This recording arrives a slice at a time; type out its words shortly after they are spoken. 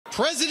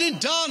President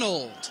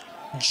Donald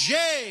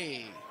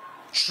J.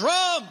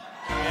 Trump.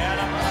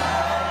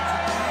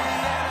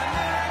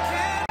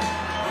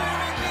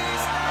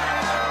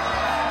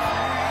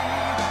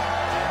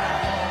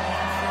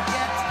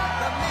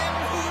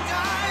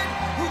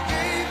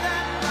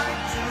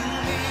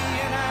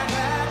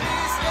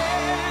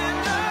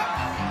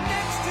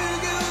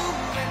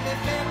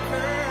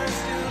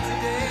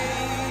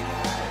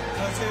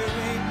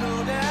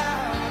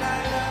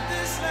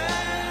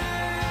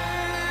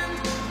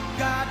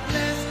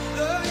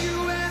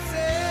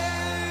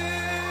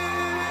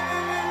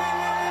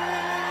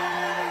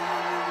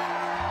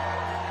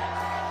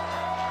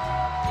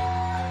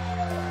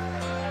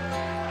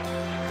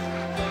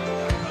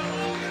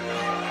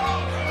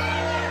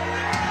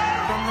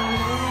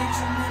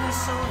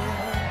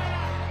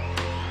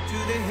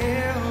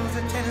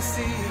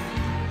 Tennessee,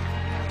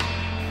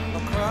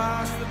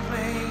 across the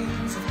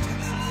plains of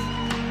Texas,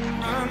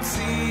 from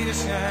sea to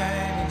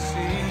shining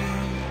sea,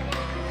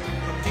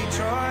 from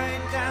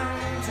Detroit down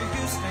to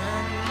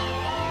Houston,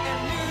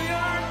 and New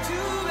York to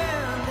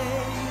LA,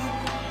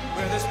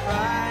 where there's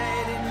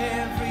pride in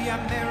every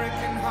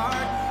American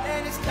heart,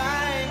 and it's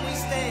time we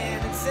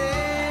stand and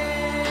say,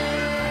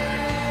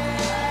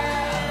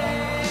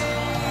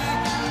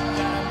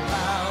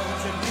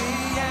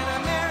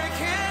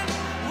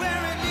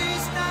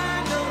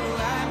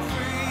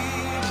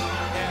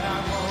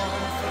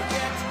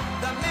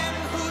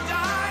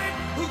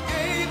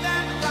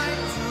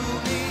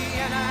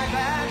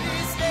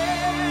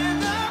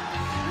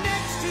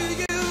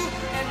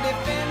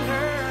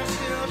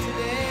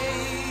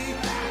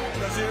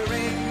 there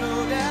ain't no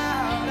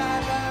doubt I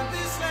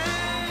love this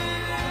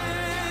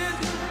land.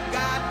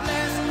 God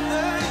bless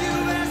the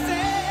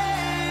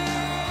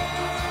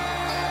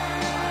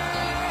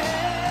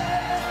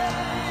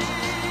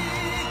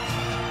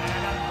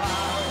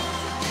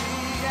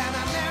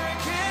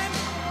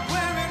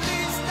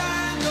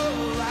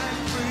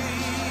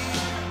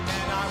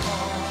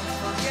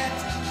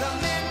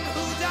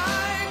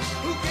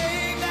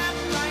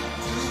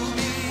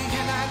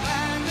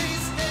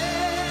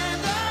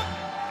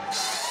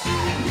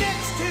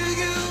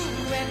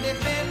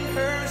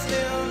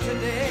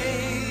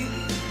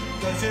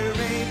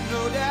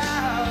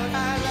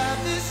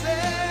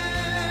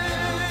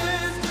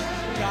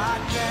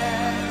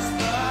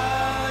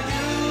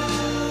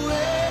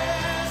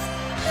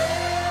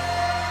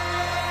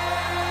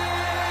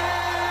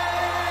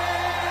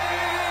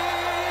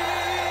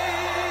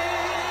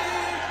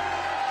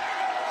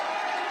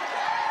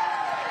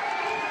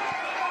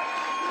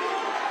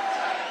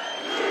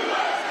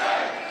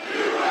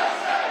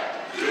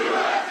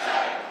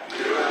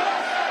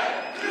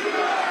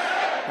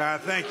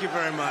Thank you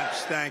very much.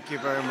 Thank you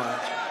very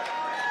much.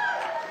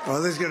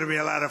 Well, this is going to be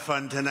a lot of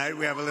fun tonight.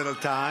 We have a little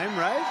time,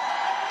 right?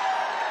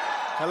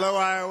 Hello,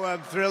 Iowa.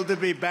 I'm thrilled to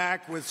be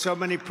back with so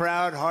many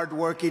proud,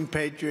 hardworking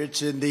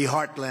patriots in the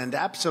heartland,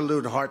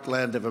 absolute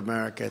heartland of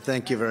America.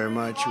 Thank you very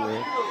much.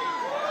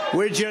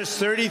 We're just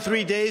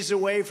 33 days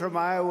away from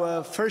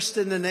Iowa, first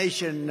in the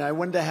nation. I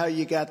wonder how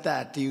you got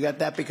that. You got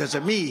that because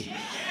of me.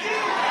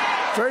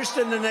 First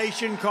in the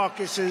nation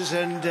caucuses,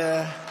 and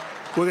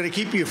we're going to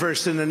keep you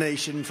first in the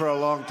nation for a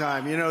long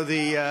time. You know,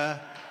 the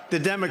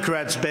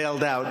Democrats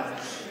bailed out.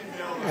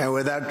 And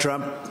without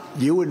Trump,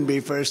 you wouldn't be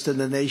first in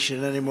the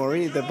nation anymore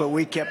either. But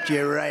we kept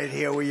you right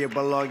here where you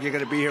belong. You're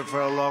going to be here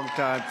for a long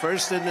time.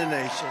 First in the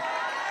nation.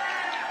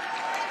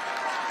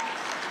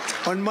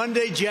 On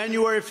Monday,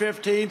 January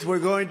 15th, we're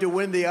going to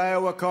win the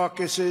Iowa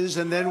caucuses.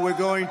 And then we're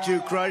going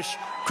to crush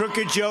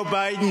crooked Joe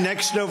Biden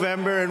next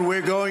November. And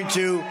we're going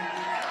to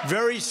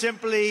very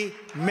simply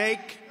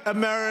make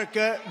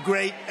America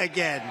great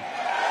again.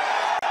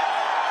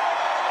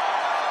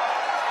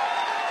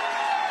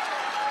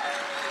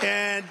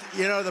 And,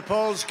 you know, the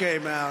polls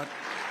came out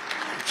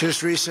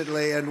just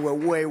recently, and we're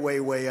way,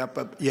 way, way up.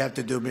 You have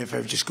to do me a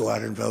favor, just go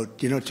out and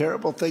vote. You know,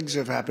 terrible things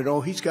have happened.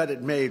 Oh, he's got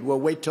it made. Well,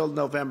 wait till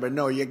November.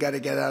 No, you got to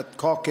get out,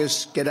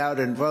 caucus, get out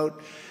and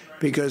vote,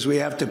 because we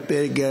have to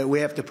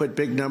put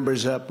big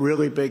numbers up,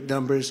 really big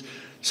numbers.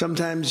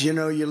 Sometimes, you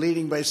know, you're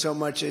leading by so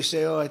much, they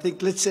say, oh, I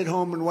think let's sit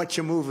home and watch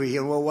a movie,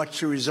 and we'll watch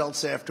the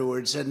results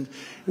afterwards. And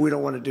we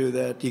don't want to do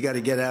that. You got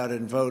to get out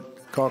and vote,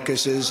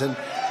 caucuses. And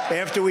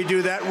after we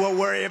do that, we'll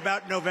worry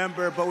about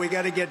November. But we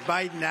got to get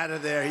Biden out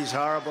of there. He's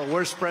horrible.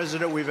 Worst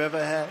president we've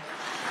ever had.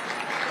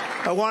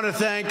 I want to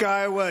thank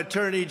Iowa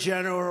Attorney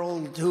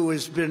General, who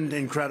has been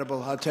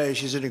incredible. I'll tell you,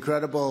 she's an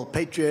incredible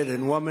patriot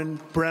and woman,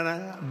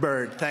 Brenna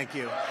Bird. Thank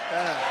you.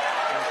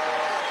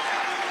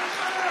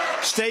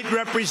 State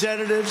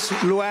Representatives,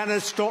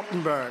 Luana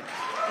Stoltenberg.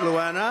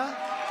 Luana,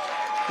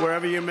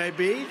 wherever you may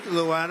be,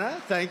 Luana,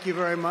 thank you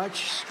very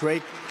much.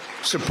 Great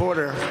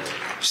supporter.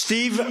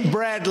 Steve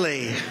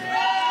Bradley.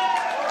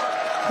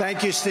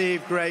 Thank you,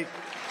 Steve. Great.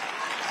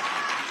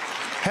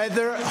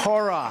 Heather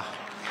Hora.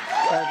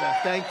 Heather,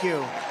 thank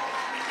you.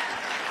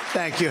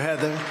 Thank you,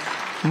 Heather.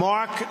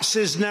 Mark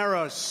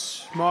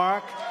Cisneros.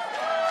 Mark.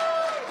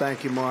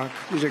 Thank you, Mark.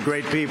 These are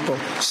great people.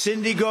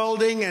 Cindy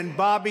Golding and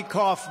Bobby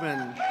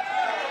Kaufman.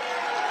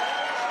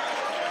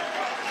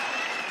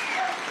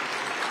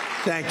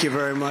 Thank you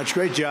very much.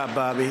 Great job,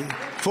 Bobby.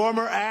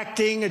 Former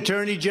acting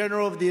Attorney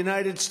General of the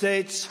United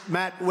States,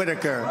 Matt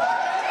Whitaker.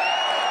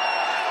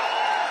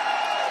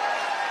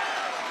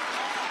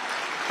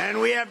 And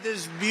we have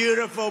this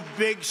beautiful,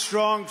 big,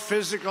 strong,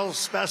 physical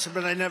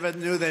specimen. I never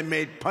knew they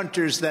made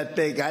punters that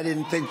big. I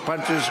didn't think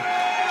punters,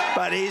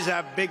 but he's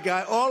a big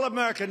guy.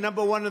 All-American,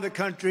 #1 in the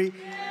country,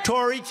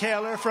 Tory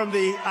Taylor from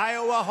the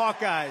Iowa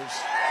Hawkeyes.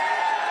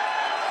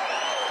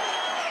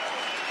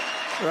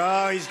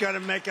 Oh, he's going to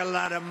make a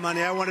lot of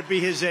money. I want to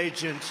be his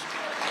agent.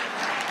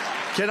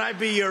 Can I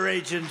be your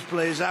agent,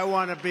 please? I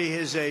want to be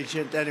his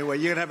agent. Anyway,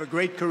 you're going to have a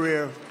great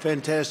career.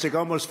 Fantastic.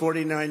 Almost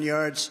 49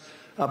 yards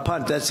a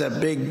punt. That's a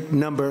big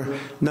number.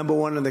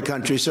 #1 in the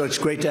country. So it's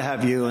great to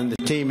have you. And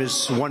the team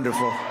is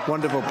wonderful.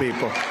 Wonderful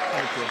people.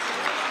 Thank you.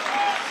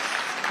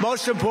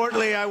 Most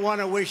importantly, I want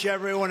to wish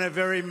everyone a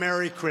very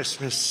Merry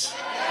Christmas.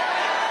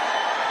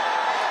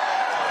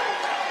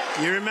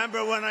 You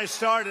remember when I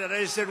started,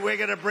 I said, we're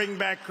going to bring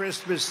back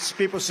Christmas.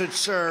 People said,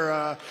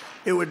 sir,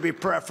 it would be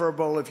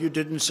preferable if you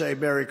didn't say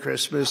Merry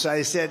Christmas.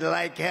 I said,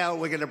 like hell,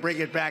 we're going to bring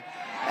it back,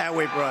 and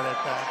we brought it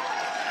back.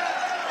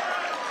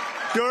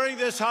 During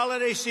this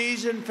holiday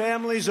season,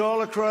 families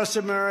all across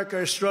America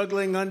are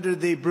struggling under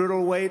the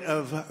brutal weight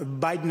of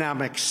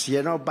Bidenomics.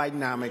 You know,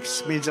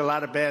 Bidenomics means a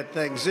lot of bad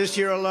things. This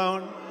year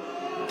alone,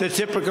 the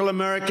typical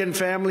American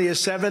family is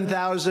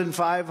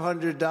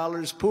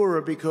 $7,500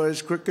 poorer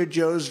because Crooked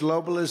Joe's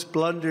globalist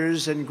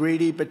blunders and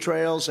greedy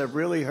betrayals have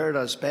really hurt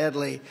us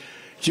badly.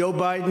 Joe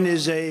Biden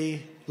is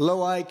a low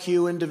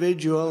IQ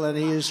individual, and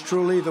he is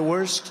truly the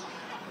worst,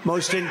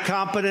 most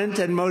incompetent,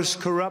 and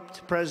most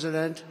corrupt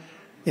president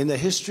in the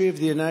history of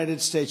the United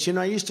States. You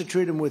know, I used to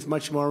treat him with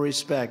much more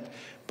respect,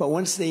 but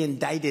once they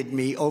indicted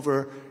me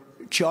over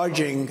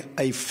charging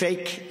a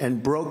fake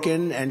and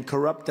broken and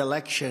corrupt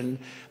election.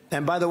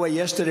 And by the way,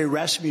 yesterday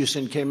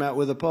Rasmussen came out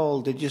with a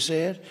poll. Did you see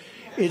it?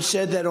 It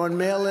said that on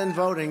mail-in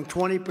voting,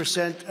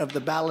 20% of the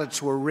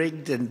ballots were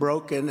rigged and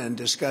broken and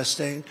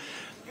disgusting.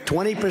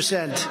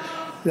 20%.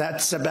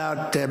 That's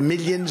about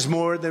millions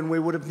more than we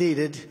would have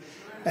needed.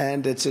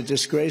 And it's a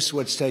disgrace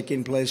what's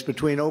taking place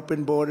between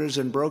open borders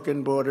and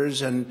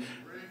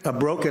a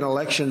broken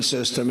election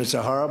system. It's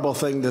a horrible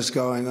thing that's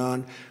going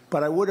on.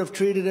 But I would have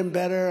treated him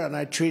better, and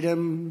I treat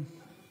him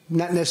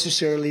not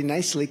necessarily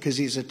nicely because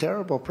he's a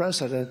terrible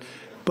president,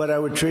 but I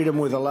would treat him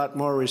with a lot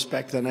more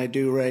respect than I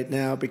do right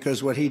now,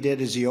 because what he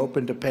did is he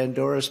opened a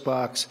Pandora's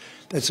box.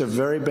 That's a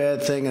very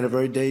bad thing and a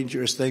very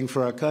dangerous thing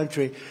for our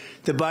country.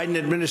 The Biden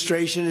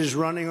administration is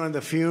running on the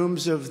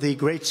fumes of the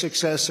great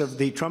success of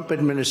the Trump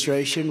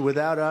administration.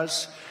 Without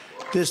us,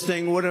 this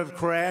thing would have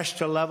crashed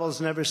to levels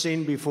never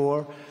seen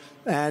before.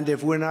 And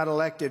if we're not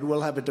elected,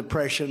 we'll have a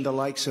depression the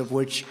likes of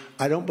which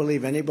I don't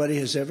believe anybody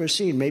has ever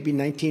seen, maybe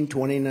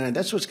 1929.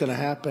 That's what's going to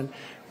happen.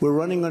 We're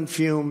running on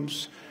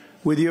fumes.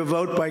 With your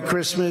vote by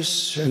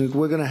Christmas, and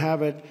we're going to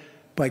have it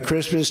by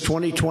Christmas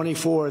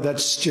 2024,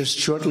 that's just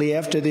shortly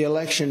after the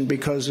election,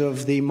 because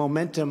of the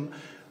momentum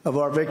of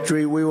our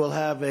victory, we will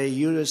have a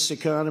U.S.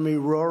 economy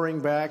roaring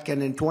back,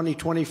 and in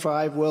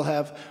 2025, we'll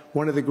have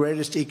one of the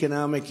greatest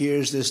economic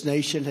years this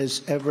nation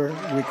has ever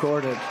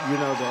recorded. You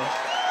know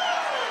that.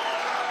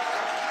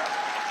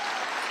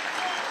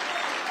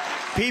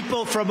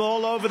 People from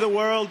all over the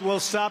world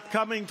will stop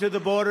coming to the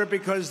border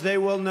because they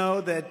will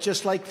know that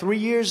just like 3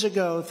 years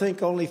ago,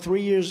 think only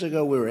 3 years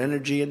ago, we were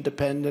energy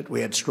independent, we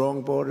had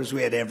strong borders,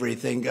 we had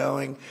everything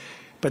going.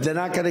 But they're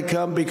not going to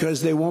come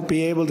because they won't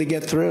be able to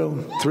get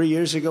through. 3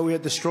 years ago, we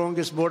had the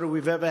strongest border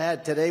we've ever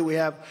had. Today, we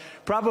have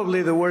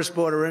probably the worst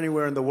border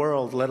anywhere in the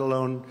world, let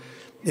alone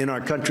in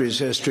our country's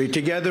history.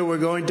 Together, we're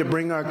going to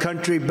bring our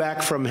country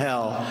back from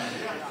hell.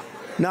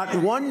 Not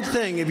one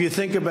thing, if you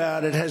think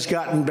about it, has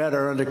gotten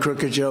better under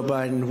Crooked Joe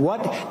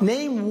Biden.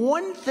 Name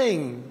one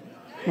thing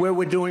where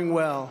we're doing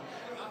well.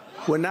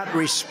 We're not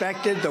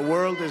respected. The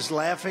world is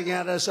laughing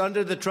at us.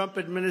 Under the Trump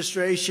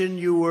administration,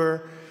 you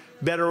were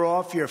better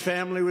off. Your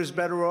family was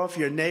better off.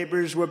 Your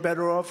neighbors were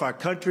better off. Our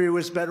country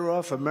was better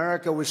off.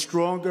 America was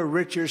stronger,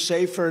 richer,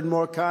 safer, and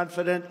more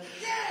confident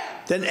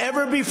than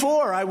ever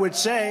before, I would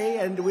say.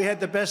 And we had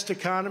the best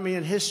economy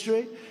in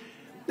history.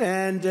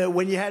 And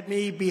when you had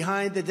me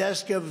behind the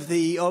desk of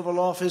the Oval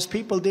Office,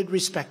 people did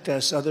respect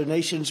us. Other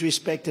nations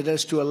respected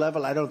us to a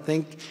level I don't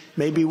think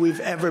maybe we've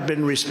ever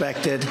been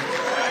respected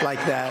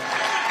like that.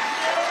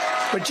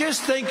 But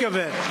just think of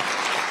it.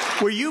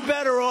 Were you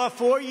better off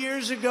 4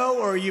 years ago,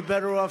 or are you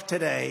better off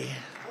today?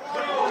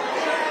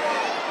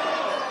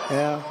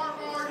 Yeah.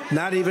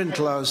 Not even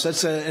close.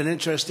 That's an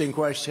interesting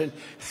question.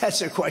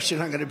 That's a question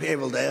I'm going to be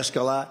able to ask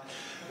a lot.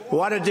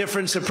 What a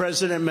difference the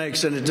president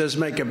makes, and it does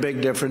make a big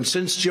difference.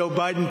 Since Joe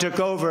Biden took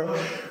over,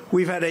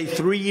 we've had a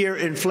 3-year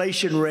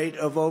inflation rate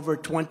of over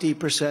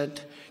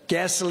 20%.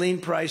 Gasoline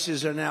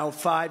prices are now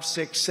 $5,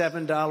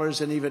 $6, $7,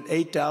 and even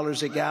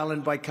 $8 a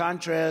gallon. By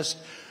contrast,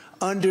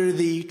 under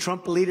the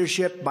Trump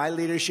leadership, my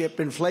leadership,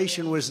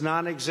 inflation was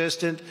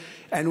non-existent,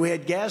 and we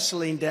had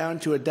gasoline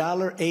down to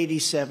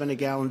 $1.87 a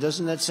gallon.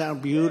 Doesn't that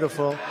sound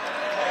beautiful?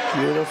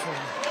 Beautiful.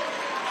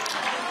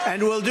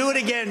 And we'll do it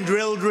again.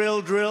 Drill,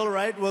 drill, drill,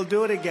 right? We'll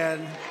do it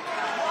again.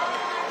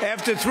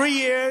 After 3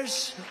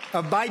 years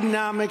of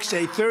Bidenomics,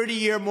 a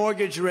 30-year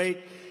mortgage rate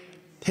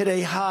hit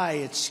a high.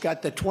 It's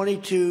got the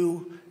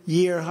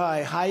 22-year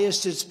high,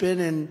 highest it's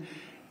been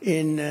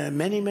in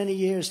many, many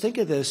years. Think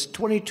of this,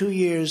 22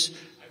 years.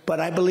 But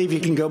I believe you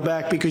can go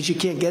back because you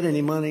can't get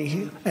any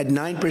money at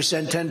 9%,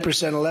 10%,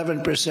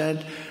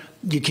 11%.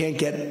 You can't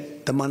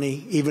get the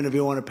money, even if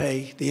you want to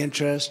pay the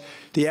interest.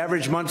 The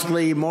average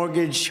monthly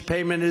mortgage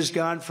payment has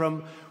gone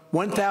from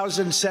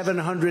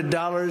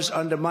 $1,700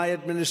 under my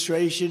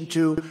administration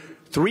to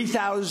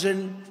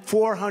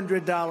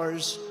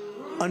 $3,400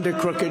 under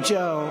Crooked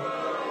Joe.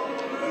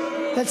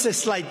 That's a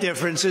slight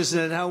difference, isn't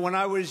it? How when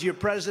I was your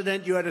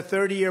president, you had a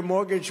 30-year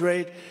mortgage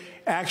rate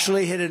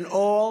actually hit an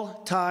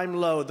all-time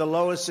low, the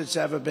lowest it's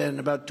ever been,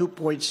 about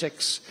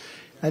 2.6.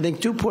 I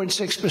think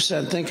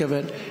 2.6%, think of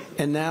it.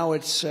 And now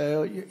it's,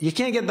 you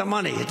can't get the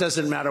money. It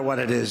doesn't matter what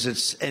it is.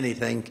 It's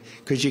anything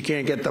because you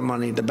can't get the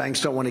money. The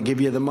banks don't want to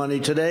give you the money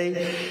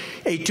today.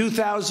 A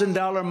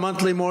 $2,000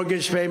 monthly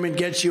mortgage payment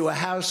gets you a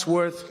house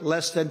worth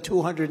less than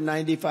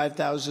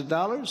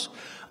 $295,000.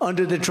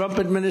 Under the Trump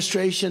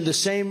administration, the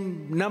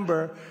same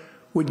number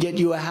would get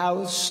you a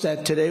house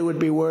that today would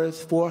be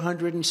worth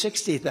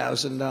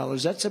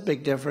 $460,000. That's a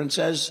big difference.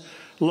 As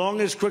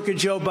long as Crooked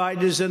Joe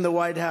Biden is in the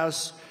White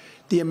House,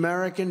 the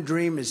American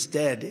dream is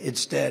dead.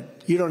 It's dead.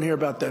 You don't hear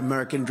about the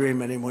American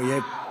dream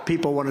anymore.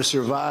 People want to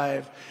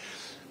survive.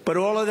 But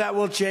all of that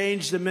will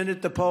change the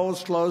minute the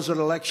polls close on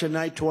election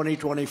night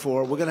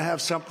 2024. We're going to have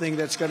something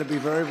that's going to be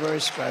very, very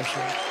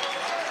special.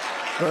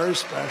 Very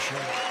special.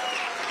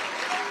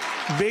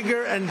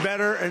 Bigger and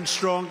better and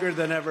stronger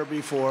than ever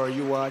before.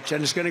 You watch.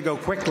 And it's going to go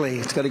quickly.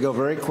 It's going to go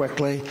very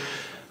quickly.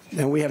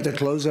 And we have to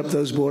close up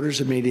those borders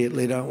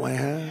immediately, don't we?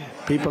 Huh?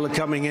 People are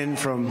coming in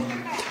from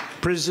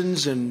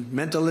prisons and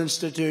mental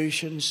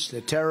institutions,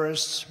 the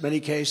terrorists, many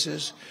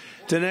cases.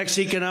 The next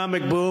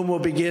economic boom will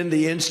begin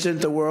the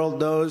instant the world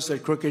knows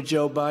that Crooked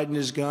Joe Biden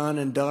is gone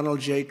and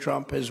Donald J.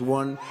 Trump has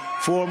won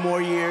 4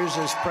 more years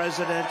as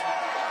president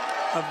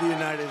of the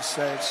United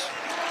States.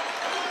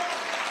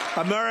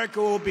 America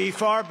will be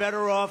far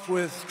better off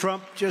with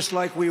Trump, just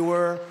like we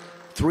were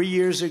 3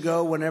 years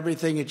ago when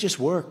everything, it just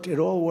worked. It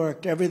all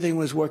worked. Everything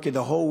was working.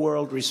 The whole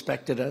world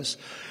respected us.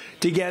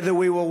 Together,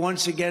 we will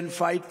once again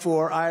fight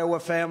for Iowa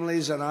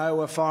families and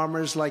Iowa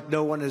farmers like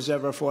no one has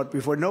ever fought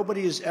before.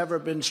 Nobody has ever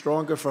been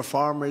stronger for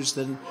farmers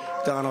than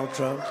Donald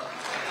Trump.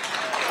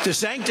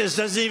 DeSantis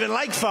doesn't even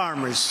like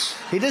farmers.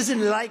 He doesn't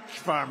like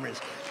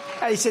farmers.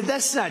 I said,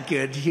 that's not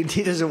good. He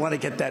doesn't want to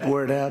get that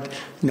word out.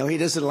 No, he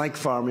doesn't like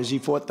farmers. He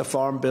fought the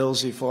farm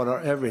bills. He fought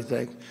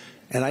everything.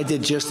 And I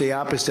did just the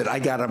opposite. I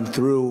got him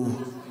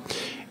through.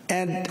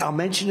 And I'll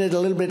mention it a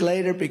little bit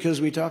later because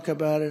we talk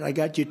about it. I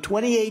got you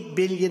 $28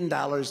 billion,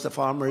 the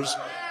farmers,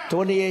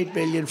 $28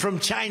 billion from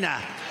China.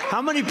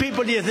 How many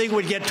people do you think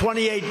would get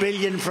 $28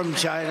 billion from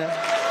China?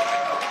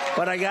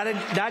 But I got it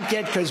not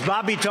yet because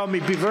Bobby told me,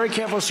 be very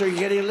careful, sir. You're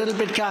getting a little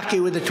bit cocky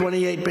with the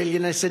 $28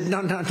 billion. I said,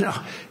 no.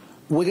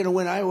 We're going to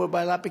win Iowa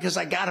by a lot because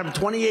I got him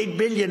 $28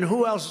 billion.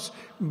 Who else?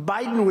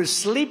 Biden was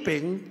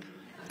sleeping.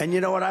 And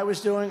you know what I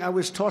was doing? I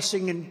was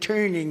tossing and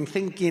turning,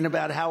 thinking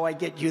about how I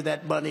get you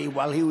that money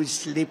while he was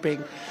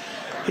sleeping.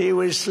 He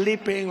was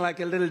sleeping like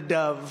a little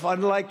dove,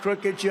 unlike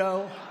Crooked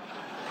Joe,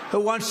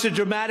 who wants to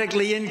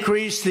dramatically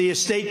increase the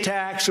estate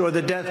tax or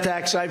the death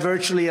tax. I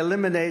virtually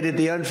eliminated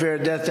the unfair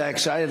death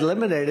tax. I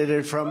eliminated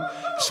it from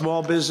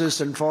small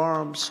business and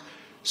farms.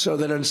 So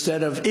that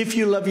instead of, if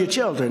you love your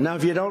children, now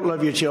if you don't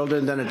love your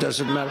children, then it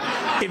doesn't matter.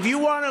 If you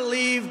want to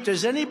leave,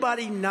 does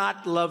anybody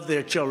not love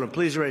their children?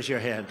 Please raise your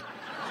hand.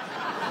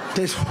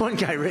 There's one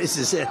guy raised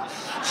his hand.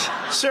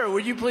 Sir,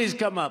 would you please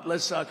come up?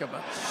 Let's talk about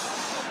it.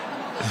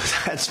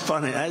 That's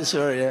funny. I'm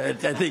sorry. I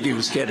think he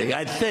was kidding.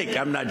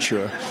 I'm not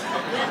sure.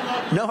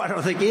 No, I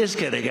don't think he is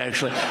kidding,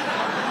 actually.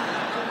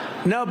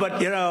 No,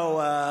 but, you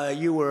know,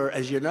 you were,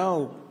 as you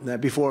know,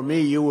 before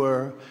me,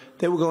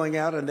 they were going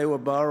out and they were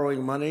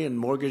borrowing money and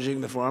mortgaging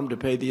the farm to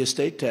pay the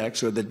estate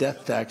tax or the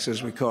death tax,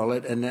 as we call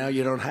it. And now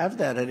you don't have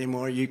that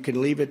anymore. You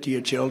can leave it to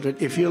your children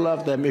if you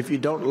love them. If you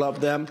don't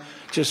love them,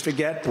 just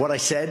forget what I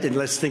said and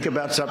let's think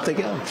about something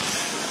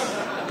else.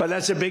 But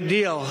that's a big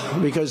deal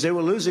because they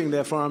were losing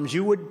their farms.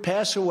 You would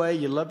pass away,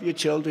 you love your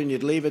children,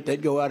 you'd leave it,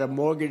 they'd go out and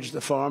mortgage the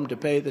farm to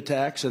pay the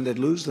tax, and they'd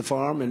lose the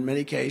farm in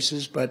many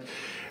cases. But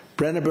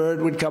Brenna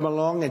Bird would come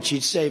along and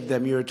she'd save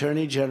them, your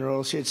Attorney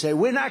General. She'd say,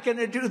 we're not going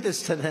to do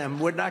this to them.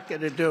 We're not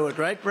going to do it.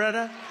 Right,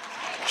 Brenna?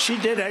 She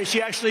did.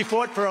 She actually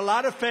fought for a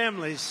lot of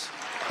families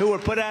who were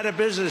put out of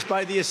business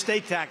by the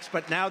estate tax,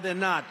 but now they're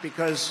not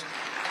because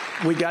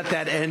we got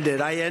that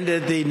ended. I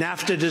ended the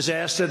NAFTA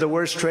disaster, the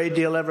worst trade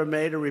deal ever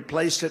made, and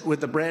replaced it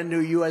with the brand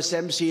new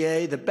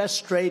USMCA, the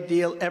best trade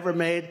deal ever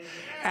made.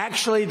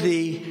 Actually,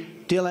 the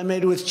deal I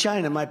made with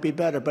China might be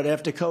better, but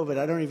after COVID,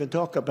 I don't even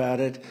talk about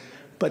it.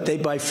 But they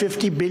buy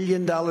 $50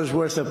 billion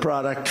worth of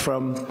product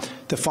from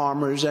the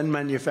farmers and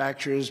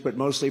manufacturers, but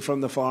mostly from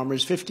the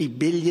farmers. $50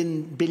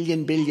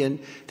 billion.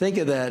 Think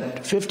of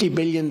that, $50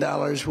 billion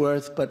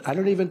worth, but I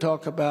don't even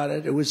talk about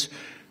it. It was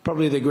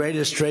Probably the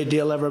greatest trade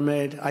deal ever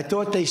made. I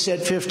thought they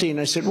said 15.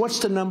 I said, what's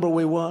the number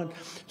we want?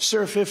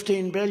 Sir,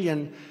 15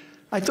 billion.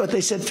 I thought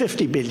they said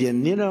 50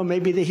 billion. You know,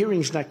 maybe the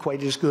hearing's not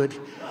quite as good.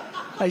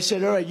 I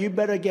said, all right, you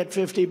better get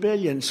 50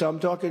 billion. So I'm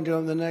talking to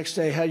him the next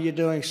day. How you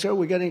doing? Sir,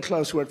 we're getting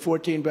close. We're at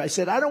 14. But I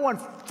said, I don't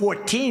want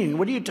 14.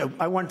 What do you do?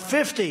 I want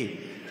 50.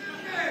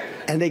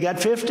 And they got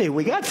 50.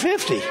 We got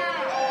 50.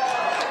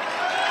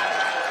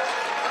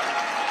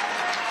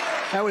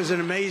 That was an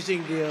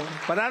amazing deal.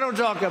 But I don't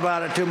talk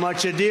about it too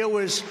much. The deal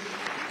was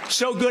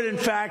so good, in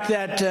fact,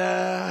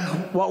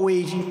 that what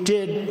we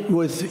did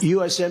with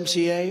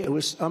USMCA, it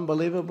was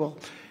unbelievable.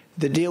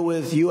 The deal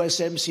with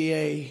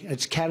USMCA,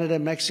 it's Canada,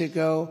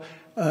 Mexico.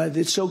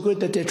 It's so good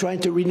that they're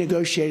trying to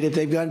renegotiate it.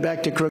 They've gone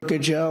back to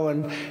Crooked Joe,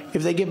 and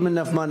if they give him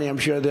enough money, I'm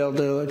sure they'll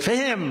do it. For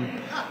him!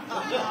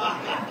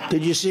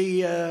 Did you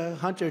see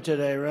Hunter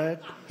today, right?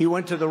 He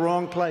went to the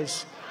wrong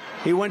place.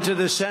 He went to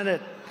the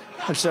Senate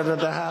instead of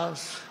the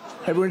House.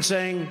 Everyone's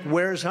saying,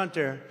 where's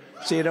Hunter?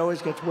 See, it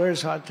always gets,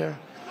 where's Hunter?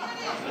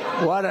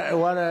 What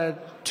a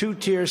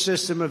two-tier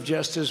system of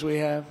justice we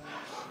have.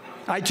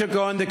 I took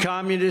on the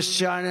Communist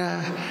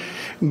China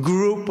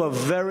group of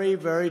very,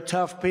 very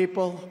tough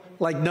people,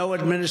 like no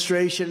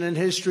administration in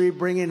history,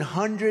 bringing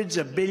hundreds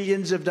of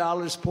billions of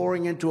dollars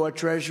pouring into our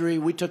treasury.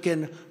 We took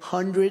in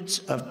hundreds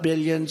of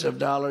billions of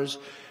dollars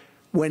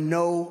when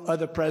no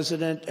other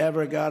president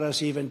ever got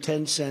us even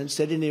 10 cents.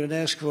 They didn't even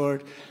ask for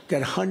it.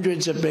 Got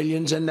hundreds of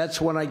billions, and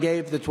that's when I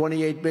gave the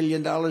 $28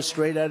 billion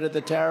straight out of the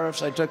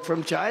tariffs I took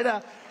from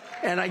China,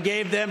 and I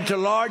gave them to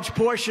large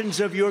portions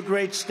of your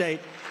great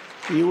state.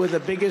 You were the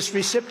biggest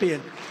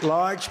recipient,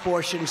 large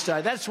portions.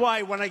 That's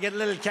why when I get a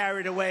little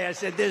carried away, I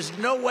said, there's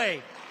no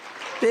way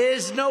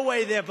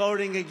they're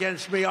voting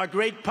against me. Our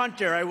great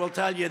punter, I will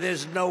tell you,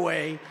 there's no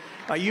way.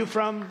 Are you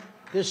from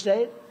this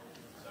state?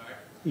 Sorry?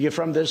 You're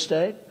from this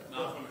state?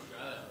 No, from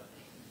Australia.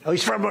 Oh,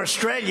 he's from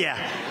Australia.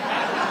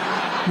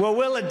 Well,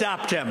 we'll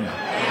adopt him.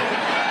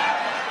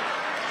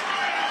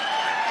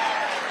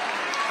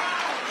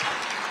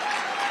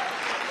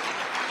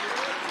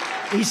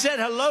 He said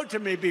hello to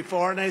me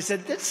before, and I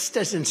said, this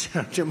doesn't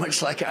sound too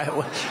much like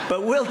Iowa,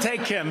 but we'll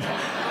take him.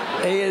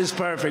 He is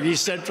perfect. He's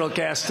central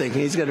casting.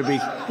 He's going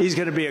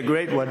to be a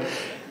great one.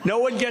 No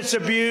one gets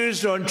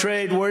abused on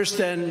trade worse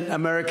than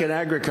American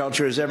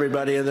agriculture, as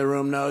everybody in the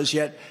room knows,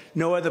 yet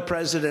no other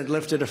president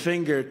lifted a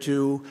finger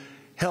to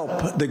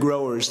help the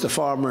growers, the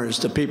farmers,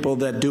 the people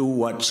that do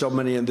what so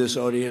many in this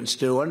audience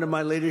do. Under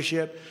my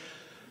leadership,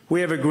 we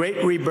have a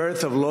great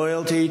rebirth of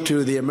loyalty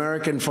to the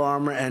American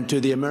farmer and to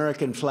the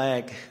American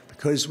flag,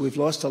 because we've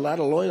lost a lot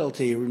of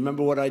loyalty.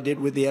 Remember what I did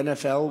with the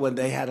NFL when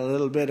they had a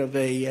little bit of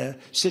a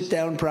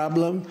sit-down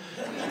problem,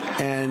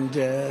 and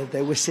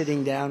they were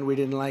sitting down. We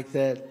didn't like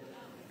that.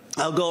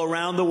 I'll go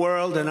around the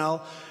world and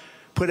I'll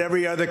put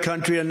every other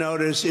country on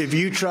notice. If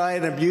you try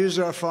and abuse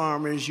our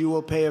farmers, you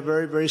will pay a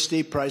very, very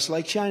steep price,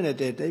 like China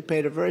did. They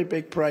paid a very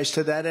big price.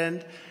 To that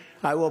end,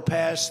 I will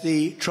pass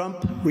the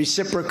Trump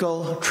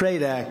Reciprocal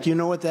Trade Act. You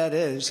know what that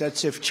is?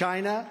 That's if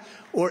China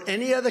or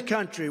any other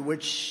country,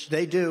 which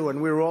they do, and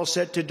we were all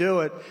set to do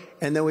it,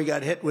 and then we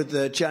got hit with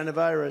the China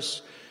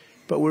virus,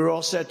 but we were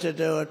all set to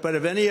do it. But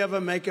if any of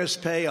them make us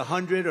pay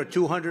 100 or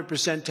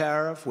 200%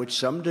 tariff, which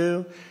some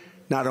do,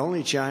 not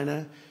only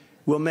China,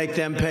 we'll make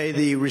them pay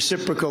the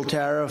reciprocal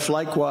tariff,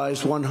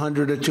 likewise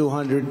 100 or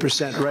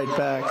 200% right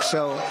back.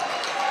 So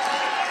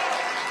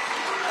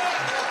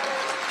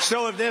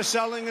if they're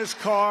selling us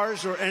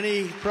cars or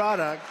any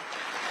product,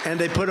 and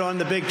they put on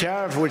the big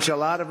tariff, which a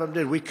lot of them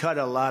did. We cut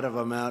a lot of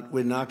them out.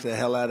 We knocked the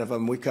hell out of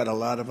them. We cut a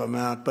lot of them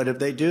out. But if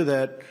they do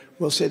that,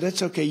 we'll say,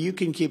 that's okay. You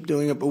can keep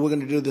doing it, but we're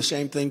going to do the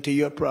same thing to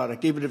your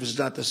product. Even if it's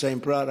not the same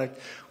product,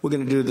 we're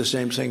going to do the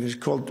same thing. It's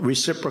called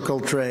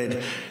reciprocal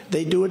trade.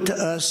 They do it to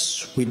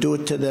us. We do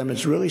it to them.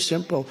 It's really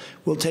simple.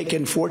 We'll take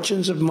in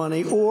fortunes of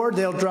money, or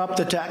they'll drop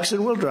the tax,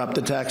 and we'll drop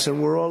the tax,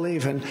 and we're all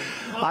even.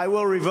 I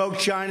will revoke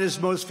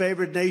China's most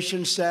favored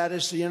nation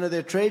status, you know,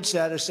 their trade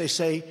status. They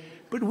say,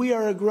 but we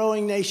are a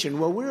growing nation.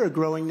 Well, we're a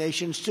growing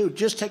nation, too.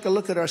 Just take a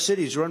look at our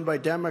cities run by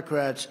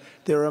Democrats.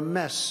 They're a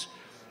mess.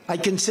 I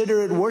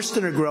consider it worse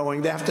than a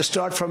growing. They have to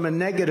start from a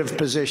negative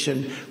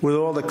position with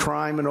all the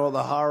crime and all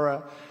the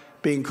horror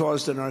being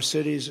caused in our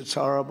cities. It's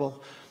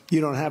horrible. You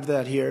don't have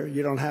that here.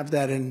 You don't have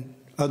that in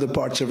other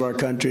parts of our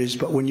countries.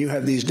 But when you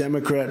have these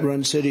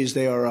Democrat-run cities,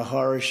 they are a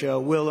horror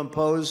show. We'll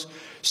impose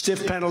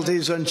stiff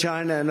penalties on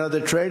China and other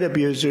trade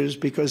abusers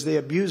because they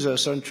abuse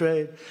us on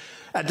trade.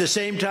 At the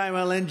same time,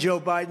 I'll end Joe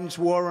Biden's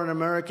war on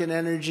American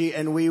energy,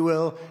 and we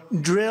will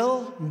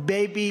drill,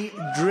 baby,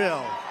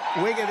 drill.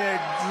 We're going to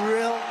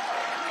drill.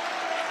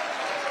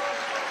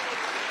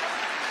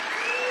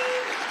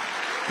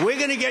 We're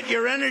going to get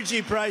your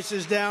energy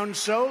prices down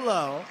so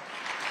low,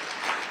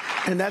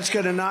 and that's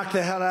going to knock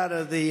the hell out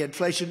of the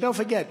inflation. Don't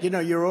forget, you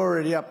know, you're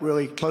already up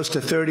really close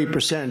to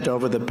 30%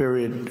 over the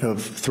period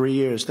of 3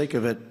 years. Think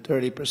of it,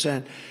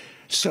 30%.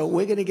 So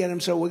we're going to get them,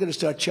 so we're going to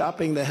start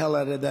chopping the hell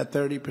out of that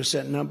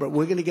 30% number.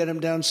 We're going to get them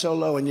down so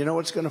low. And you know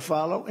what's going to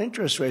follow?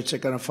 Interest rates are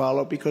going to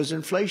follow because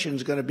inflation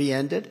is going to be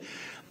ended.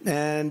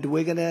 And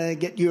we're going to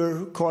get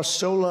your costs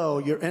so low,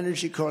 your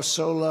energy costs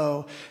so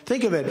low.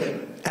 Think of it,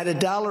 at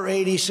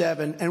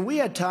 $1.87, and we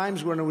had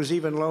times when it was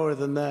even lower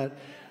than that.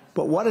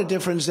 But what a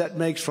difference that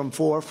makes from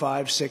 $4,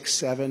 $5,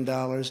 $6,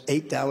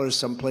 $7, $8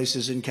 some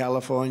places in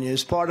California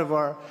is part of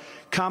our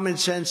common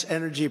sense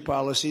energy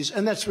policies,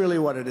 and that's really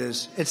what it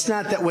is. It's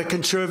not that we're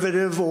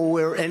conservative or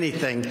we're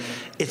anything.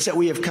 It's that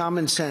we have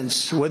common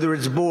sense, whether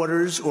it's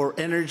borders or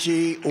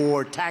energy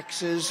or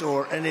taxes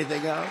or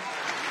anything else.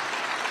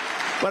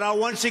 But I'll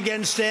once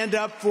again stand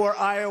up for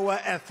Iowa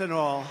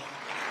ethanol.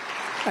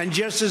 And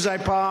just as I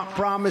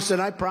promised, and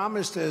I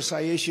promised this,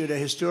 I issued a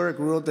historic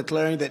rule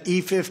declaring that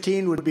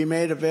E15 would be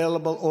made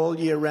available all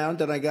year round,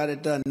 and I got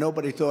it done.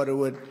 Nobody thought it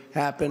would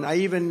happen. I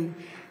even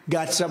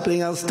got something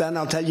else done.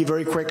 I'll tell you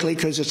very quickly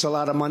because it's a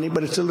lot of money,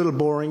 but it's a little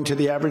boring to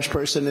the average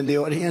person in the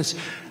audience.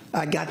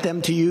 I got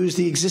them to use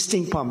the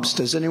existing pumps.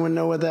 Does anyone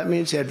know what that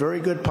means? They had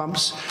very good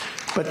pumps,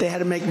 but they had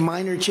to make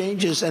minor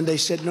changes, and they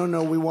said, no,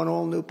 no, we want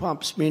all new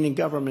pumps, meaning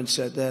government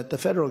said that. The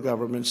federal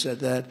government said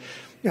that.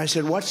 I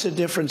said, what's the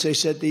difference? They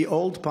said, the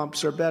old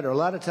pumps are better. A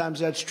lot of times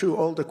that's true.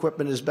 Old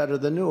equipment is better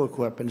than new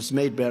equipment. It's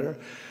made better.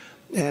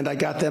 And I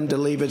got them to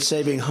leave it,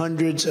 saving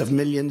hundreds of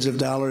millions of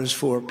dollars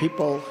for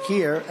people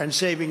here and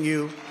saving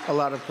you a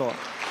lot of cost.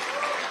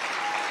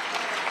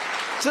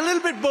 It's a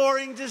little bit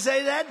boring to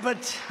say that,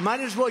 but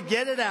might as well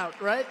get it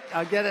out, right?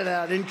 I'll get it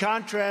out. In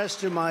contrast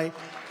to my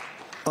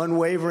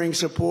unwavering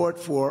support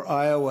for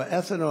Iowa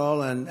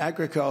ethanol and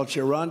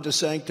agriculture, Ron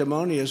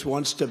DeSanctimonious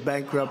wants to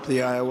bankrupt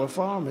the Iowa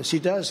farmers. He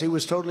does. He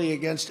was totally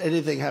against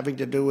anything having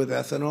to do with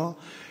ethanol.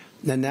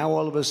 And now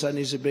all of a sudden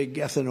he's a big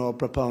ethanol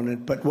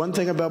proponent. But one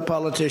thing about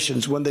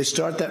politicians, when they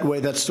start that way,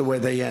 that's the way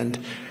they end.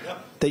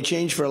 They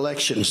change for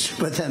elections,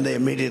 but then they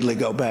immediately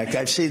go back.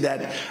 I've seen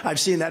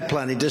that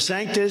plenty.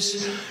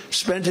 DeSantis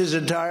spent his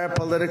entire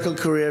political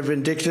career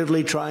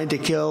vindictively trying to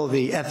kill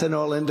the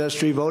ethanol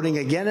industry, voting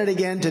again and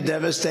again to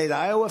devastate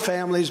Iowa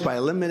families by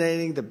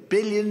eliminating the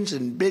billions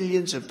and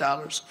billions of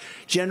dollars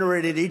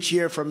generated each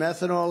year from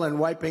ethanol and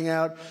wiping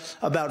out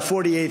about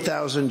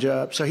 48,000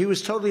 jobs. So he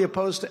was totally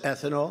opposed to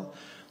ethanol.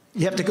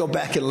 You have to go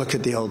back and look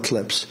at the old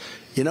clips.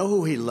 You know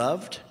who he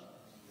loved?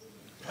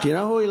 Do you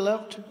know who he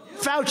loved?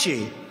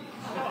 Fauci.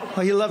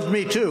 Well, he loved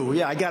me, too.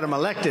 Yeah, I got him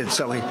elected,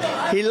 so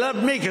he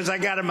loved me because I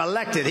got him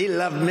elected. He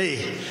loved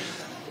me.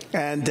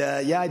 And,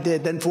 yeah, I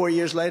did. Then 4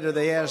 years later,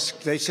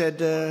 they said,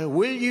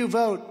 will you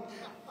vote?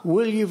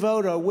 Will you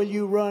vote or will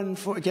you run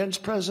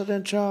against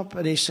President Trump?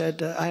 And he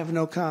said, I have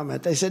no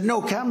comment. They said,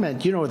 no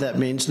comment. You know what that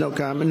means, no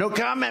comment. No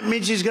comment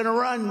means he's going to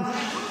run.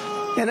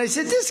 And I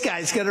said, this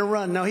guy's going to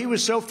run. Now, he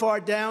was so far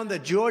down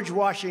that George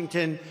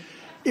Washington,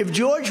 if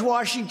George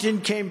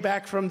Washington came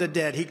back from the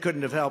dead, he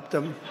couldn't have helped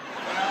him.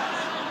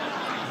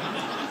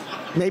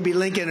 Maybe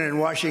Lincoln and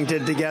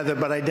Washington together,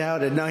 but I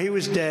doubt it. No, he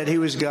was dead. He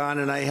was gone,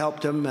 and I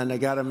helped him, and I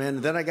got him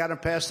in. Then I got him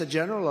past the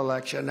general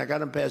election. I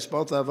got him past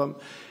both of them.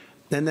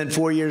 And then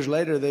 4 years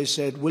later, they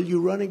said, will you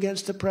run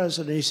against the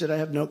president? He said, I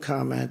have no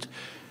comment.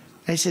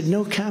 I said,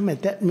 no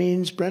comment. That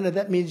means, Brenda,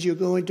 that means you're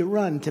going to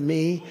run to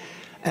me.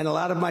 And a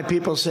lot of my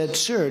people said,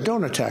 sir,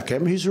 don't attack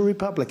him. He's a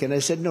Republican. I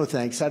said, no,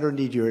 thanks. I don't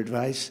need your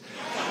advice.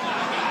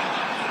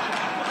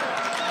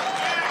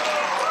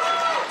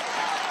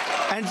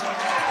 And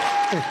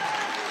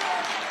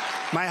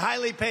my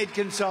highly paid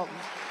consultant.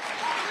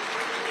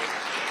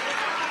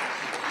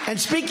 And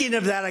speaking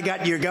of that, I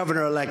got your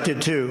governor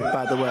elected, too,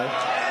 by the way.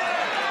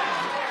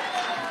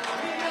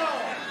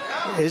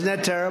 Isn't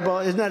that terrible?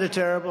 Isn't that a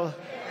terrible?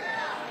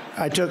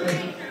 I took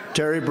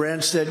Terry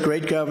Branstad,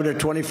 great governor,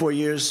 24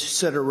 years,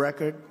 set a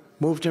record,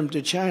 moved him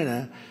to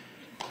China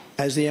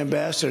as the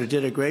ambassador,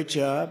 did a great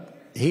job.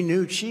 He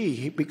knew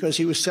Xi because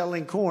he was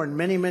selling corn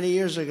many, many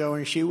years ago,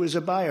 and Xi was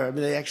a buyer. I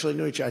mean, they actually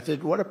knew each other. I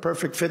said, what a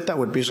perfect fit that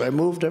would be. So I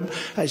moved him.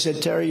 I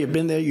said, Terry, you've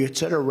been there. You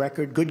set a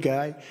record. Good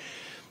guy.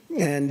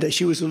 And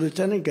she was a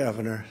lieutenant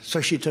governor, so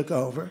she took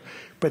over.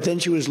 But then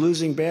she was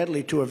losing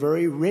badly to a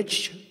very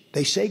rich,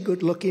 they say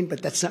good-looking,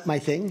 but that's not my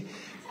thing,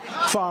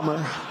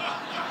 farmer,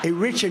 a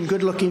rich and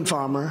good-looking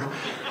farmer.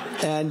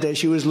 And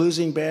she was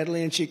losing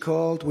badly, and she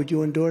called, would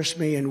you endorse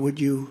me, and would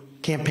you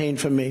campaign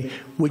for me?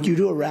 Would you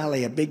do a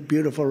rally, a big,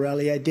 beautiful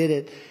rally? I did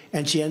it,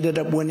 and she ended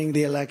up winning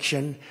the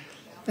election.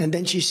 And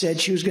then she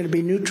said she was going to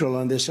be neutral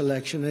on this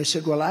election. And I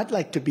said, well, I'd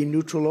like to be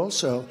neutral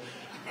also,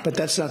 but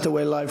that's not the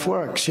way life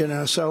works, you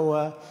know.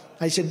 So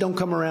I said, don't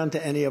come around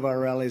to any of our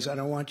rallies. I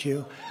don't want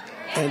you.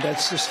 And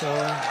that's the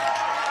story.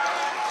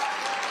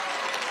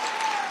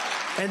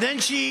 And then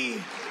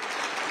she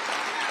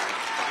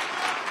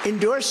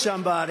endorsed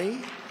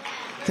somebody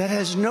that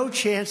has no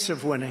chance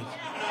of winning.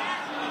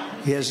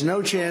 He has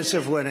no chance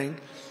of winning,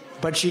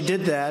 but she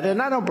did that,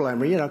 and I don't blame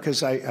her, you know,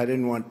 because I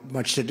didn't want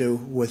much to do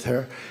with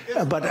her.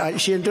 But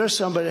she endorsed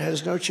somebody that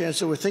has no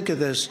chance of winning. Think of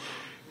this.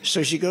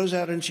 So she goes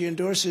out and she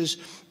endorses,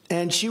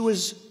 and she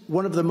was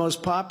one of the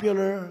most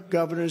popular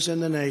governors in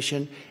the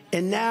nation,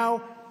 and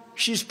now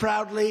she's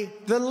proudly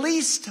the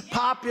least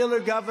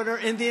popular governor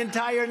in the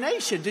entire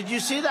nation. Did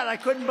you see that? I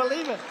couldn't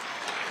believe it.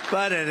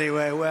 But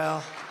anyway,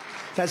 well,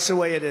 That's the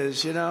way it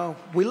is, you know.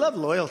 We love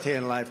loyalty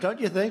in life, don't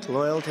you think?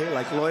 Loyalty,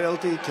 like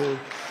loyalty to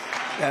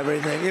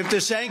everything. If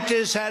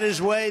DeSantis had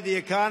his way, the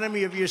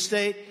economy of your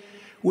state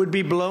would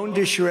be blown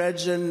to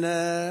shreds, and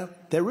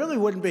there really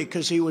wouldn't be,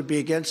 because he would be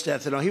against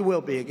ethanol. He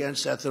will be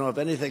against ethanol if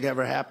anything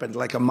ever happened,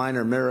 like a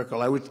minor miracle.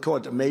 I would call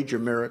it a major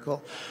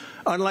miracle.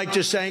 Unlike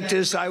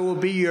DeSantis, I will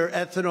be your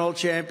ethanol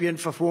champion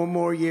for 4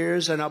 more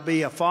years, and I'll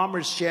be a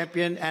farmer's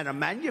champion and a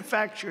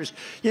manufacturer's.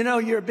 You know,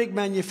 you're a big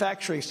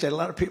manufacturing state. A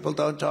lot of people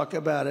don't talk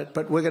about it,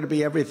 but we're going to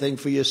be everything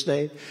for your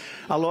state.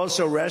 I'll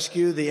also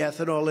rescue the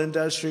ethanol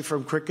industry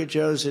from Cricket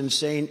Joe's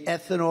insane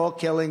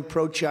ethanol-killing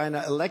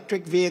pro-China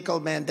electric vehicle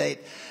mandate.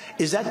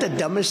 Is that the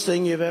dumbest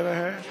thing you've ever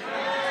heard?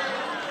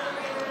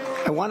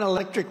 I want an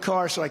electric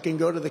car so I can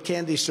go to the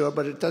candy store,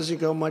 but it doesn't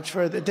go much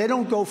further. They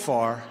don't go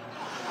far.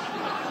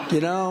 You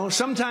know,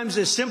 sometimes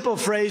a simple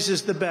phrase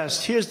is the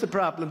best. Here's the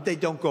problem. They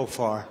don't go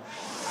far.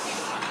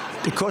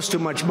 It costs too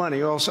much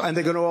money also. And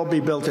they're going to all be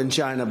built in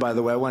China, by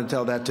the way. I want to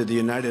tell that to the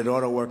United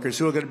Auto Workers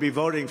who are going to be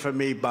voting for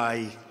me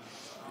by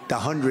the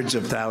hundreds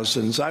of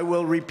thousands. I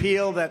will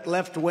repeal that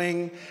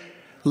left-wing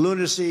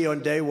lunacy on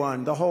day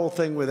one. The whole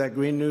thing with that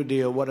Green New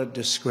Deal, what a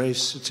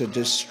disgrace. It's a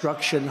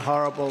destruction,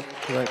 horrible.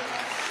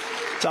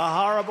 It's a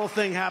horrible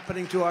thing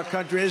happening to our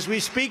country. As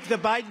we speak, the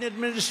Biden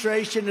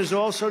administration is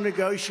also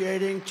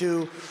negotiating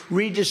to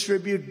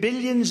redistribute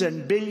billions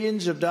and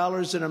billions of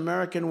dollars in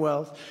American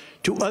wealth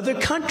to other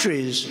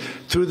countries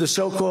through the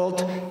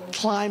so-called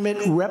climate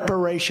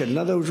reparation. In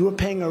other words, we're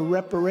paying a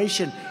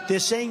reparation. They're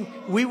saying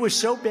we were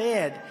so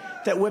bad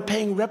that we're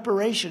paying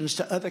reparations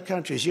to other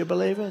countries. You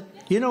believe it?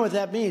 You know what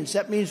that means?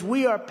 That means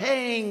we are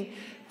paying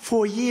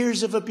for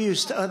years of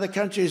abuse to other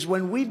countries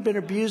when we've been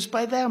abused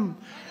by them.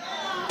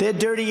 Their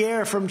dirty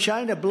air from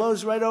China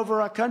blows right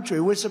over our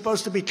country. We're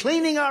supposed to be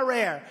cleaning our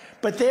air,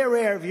 but their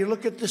air, if you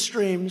look at the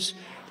streams,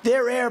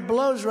 their air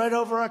blows right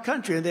over our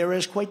country, and their air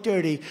is quite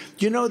dirty.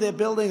 You know they're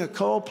building a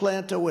coal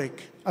plant a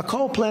week. A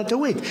coal plant a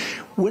week.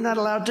 We're not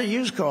allowed to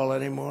use coal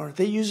anymore.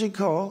 They're using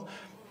coal,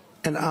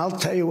 and I'll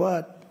tell you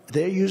what,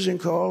 they're using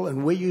coal,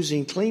 and we're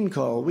using clean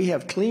coal. We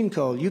have clean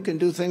coal. You can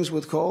do things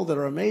with coal that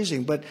are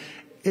amazing, but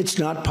it's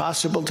not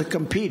possible to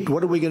compete.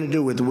 What are we going to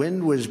do with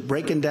wind? Was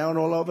breaking down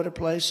all over the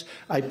place.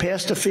 I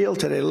passed a field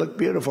today. It looked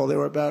beautiful. There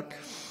were about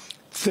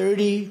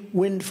 30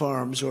 wind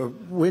farms or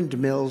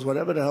windmills,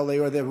 whatever the hell they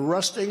are. They're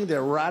rusting.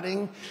 They're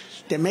rotting.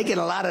 They're making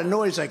a lot of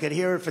noise. I could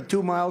hear it for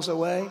 2 miles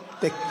away.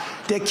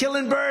 They're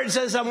killing birds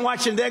as I'm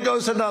watching. There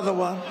goes another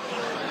one.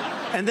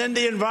 And then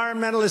the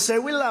environmentalists say,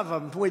 we love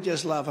them. We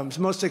just love them. It's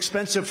the most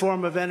expensive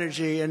form of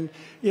energy. And,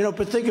 you know,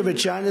 but think of it.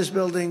 China's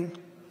building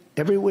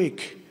every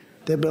week.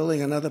 They're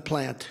building another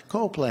plant,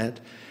 coal plant.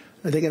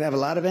 They're going to have a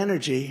lot of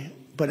energy,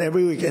 but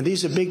every week, and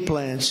these are big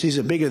plants. These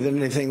are bigger than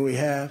anything we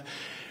have.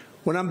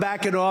 When I'm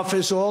back in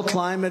office, all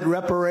climate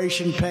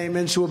reparation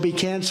payments will be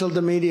canceled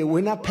immediately. We're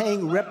not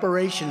paying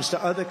reparations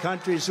to other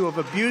countries who have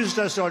abused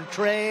us on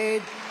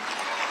trade,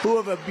 who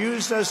have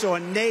abused us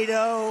on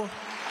NATO,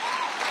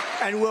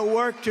 and we'll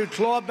work to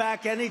claw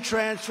back any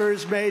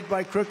transfers made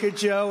by Crooked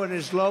Joe and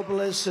his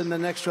globalists in the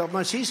next 12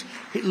 months. He's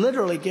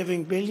literally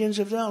giving billions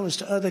of dollars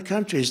to other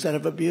countries that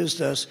have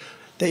abused us.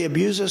 They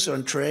abuse us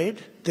on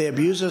trade. They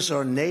abuse us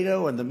on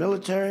NATO and the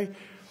military.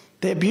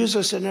 They abuse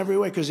us in every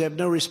way because they have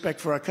no respect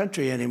for our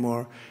country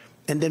anymore.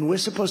 And then we're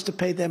supposed to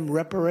pay them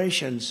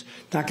reparations.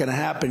 Not going to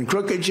happen.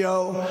 Crooked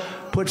Joe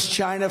puts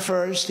China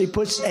first. He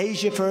puts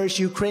Asia first,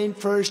 Ukraine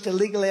first,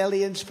 illegal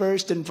aliens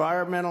first,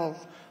 environmental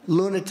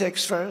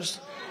lunatics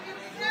first.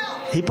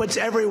 He puts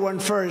everyone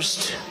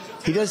first.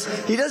 He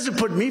doesn't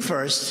put me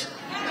first.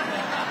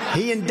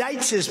 He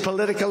indicts his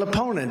political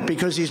opponent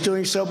because he's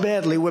doing so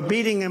badly. We're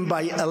beating him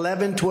by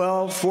 11,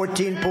 12,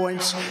 14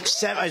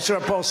 points. I saw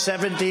a poll,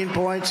 17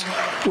 points.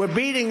 We're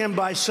beating him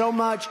by so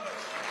much.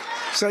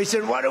 So he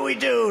said, what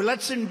do?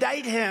 Let's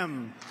indict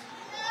him.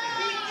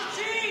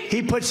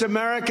 He puts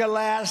America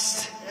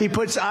last. He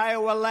puts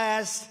Iowa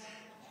last.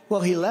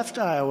 Well, he left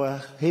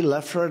Iowa. He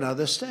left for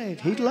another state.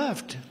 He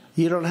left.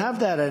 You don't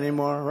have that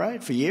anymore,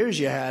 right? For years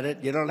you had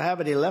it. You don't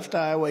have it. He left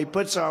Iowa. He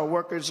puts our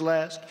workers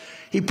last.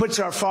 He puts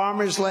our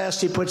farmers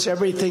last. He puts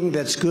everything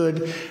that's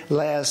good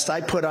last.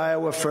 I put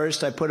Iowa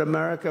first. I put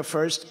America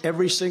first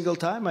every single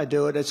time I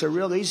do it. It's a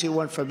real easy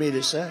one for me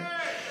to say.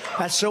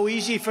 That's so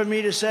easy for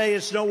me to say.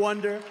 It's no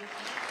wonder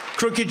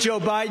Crooked Joe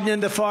Biden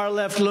and the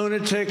far-left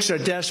lunatics are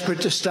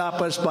desperate to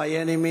stop us by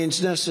any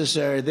means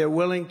necessary. They're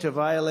willing to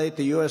violate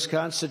the U.S.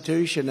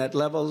 Constitution at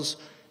levels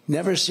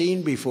never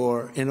seen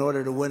before in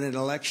order to win an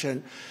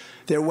election.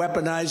 They're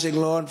weaponizing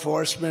law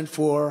enforcement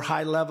for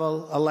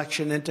high-level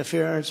election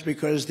interference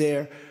because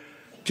they're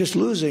just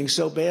losing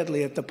so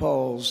badly at the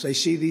polls. They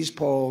see these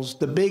polls.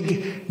 The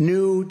big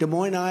new Des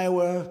Moines,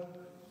 Iowa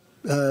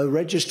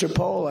register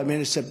poll, I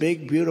mean, it's a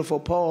big, beautiful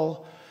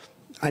poll.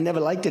 I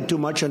never liked it too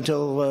much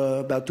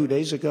until about 2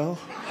 days ago.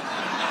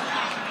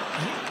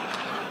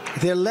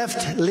 They're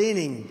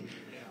left-leaning.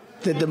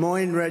 The Des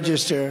Moines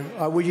Register,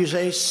 would you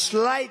say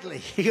slightly?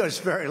 He goes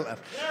very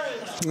left.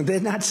 They're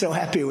not so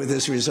happy with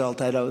this result,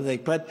 I don't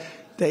think. But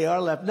They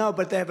are left. No,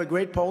 but they have a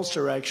great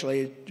pollster,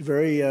 actually.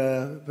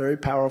 Very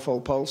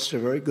powerful pollster,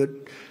 very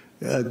good,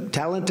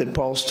 talented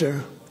pollster.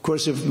 Of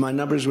course, if my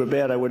numbers were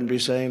bad, I wouldn't be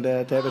saying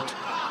that.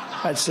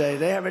 I'd say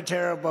they have a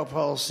terrible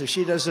pollster.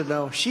 She doesn't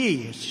know.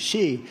 She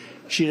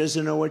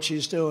doesn't know what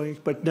she's doing.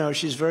 But no,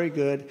 she's very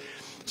good.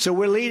 So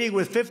we're leading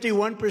with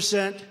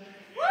 51%,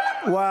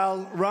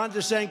 while Ron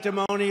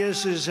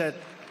DeSanctimonious is at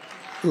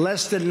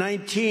less than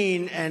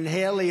 19, and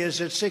Haley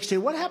is at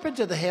 16. What happened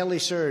to the Haley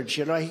surge?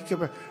 You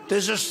know,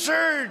 there's a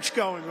surge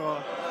going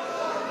on.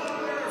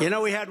 You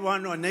know, we had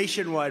one on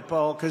nationwide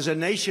poll, because a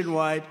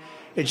nationwide,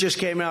 it just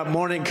came out,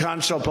 morning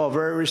consult poll,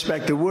 very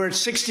respected. We're at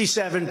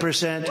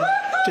 67%.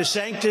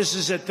 DeSantis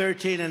is at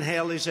 13, and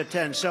Haley's at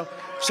 10. So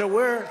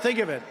think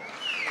of it.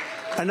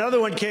 Another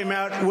one came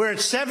out, we're at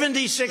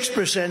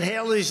 76%,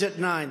 Haley's at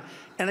 9.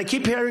 And I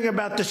keep hearing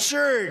about the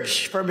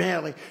surge from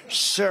Haley.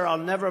 Sir, I'll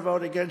never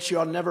vote against you.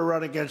 I'll never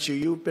run against you.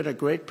 You've been a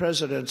great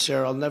president,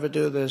 sir. I'll never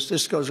do this.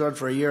 This goes on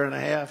for a year and a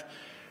half.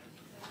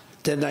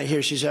 Then I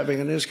hear she's having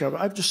a news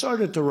conference. I've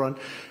decided to run.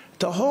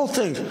 The whole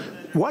thing,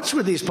 what's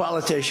with these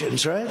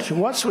politicians, right?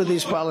 What's with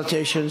these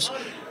politicians?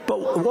 But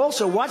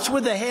also, what's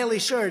with the Haley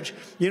surge?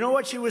 You know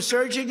what she was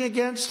surging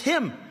against?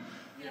 Him.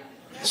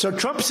 So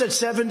Trump's at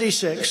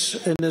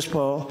 76 in this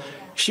poll.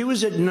 She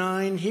was at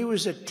 9. He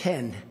was at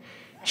 10.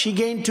 She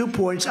gained 2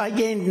 points. I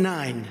gained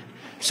 9.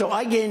 So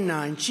I gained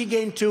 9. She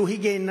gained 2. He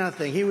gained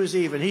nothing. He was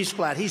even. He's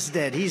flat. He's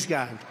dead. He's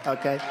gone.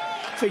 Okay?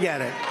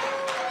 Forget it.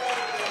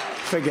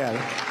 Forget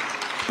it.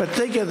 But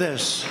think of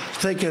this.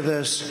 Think of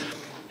this.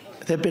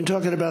 They've been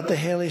talking about the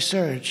Haley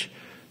surge.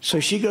 So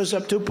she goes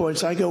up 2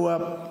 points. I go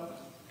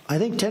up, I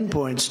think, 10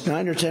 points,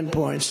 9 or 10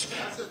 points.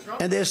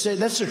 And they say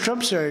that's the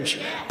Trump surge.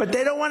 But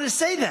they don't want to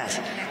say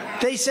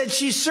that. They said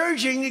she's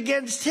surging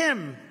against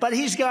him, but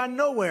he's gone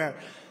nowhere.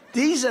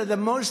 These are the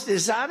most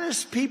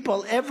dishonest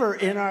people ever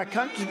in our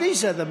country.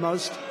 These are the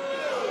most...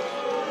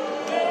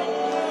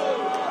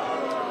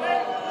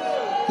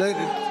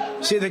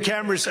 See, the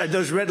cameras,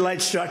 those red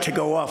lights start to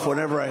go off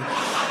whenever I...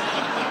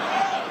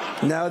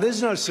 No,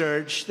 there's no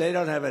surge. They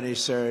don't have any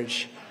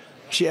surge.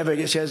 She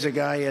has a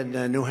guy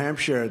in New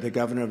Hampshire, the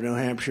governor of New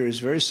Hampshire, is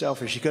very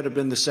selfish. He could have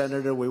been the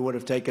senator. We would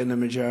have taken the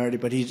majority,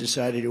 but he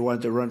decided he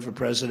wanted to run for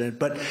president,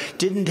 but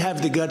didn't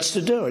have the guts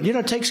to do it. You know,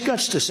 it takes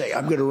guts to say,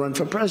 I'm going to run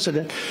for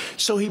president.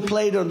 So he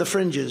played on the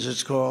fringes,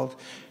 it's called,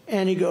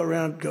 and he'd go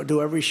around,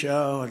 do every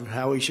show and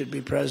how he should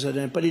be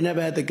president, but he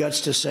never had the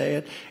guts to say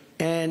it.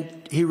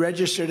 And he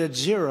registered at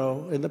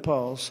 0 in the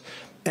polls.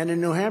 And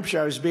in New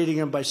Hampshire, I was beating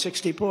him by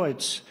 60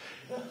 points.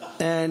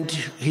 And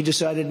he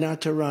decided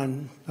not to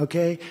run,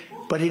 okay?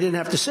 But he didn't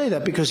have to say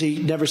that because he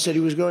never said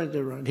he was going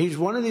to run. He's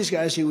one of these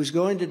guys he was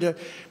going to do,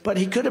 but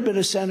he could have been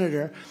a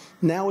senator.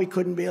 Now he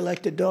couldn't be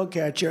elected dog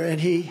catcher,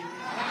 and he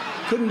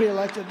couldn't be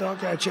elected dog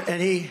catcher.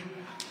 And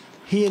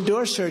he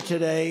endorsed her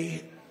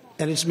today,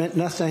 and it's meant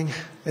nothing.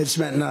 It's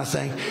meant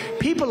nothing.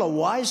 People are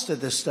wise to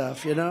this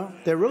stuff, you know?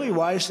 They're really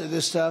wise to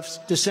this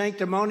stuff.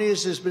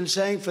 DeSanctimonious has been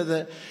saying for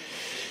the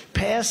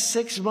past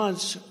 6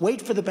 months,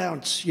 wait for the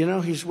bounce. You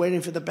know, he's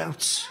waiting for the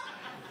bounce.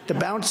 The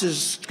bounce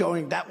is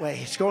going that way.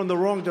 It's going the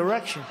wrong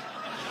direction.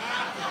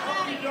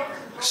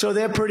 So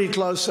they're pretty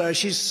close.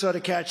 She's sort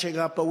of catching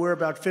up, but we're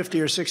about 50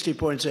 or 60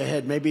 points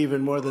ahead, maybe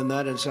even more than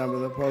that in some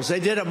of the polls. They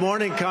did a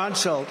morning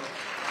consult.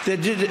 They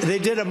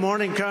did a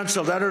morning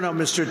consult. I don't know,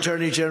 Mr.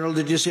 Attorney General,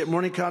 did you see it?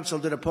 Morning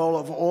consult did a poll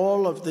of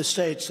all of the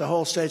states, the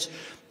whole states.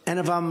 And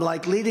if I'm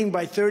like leading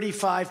by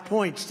 35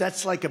 points,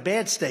 that's like a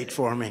bad state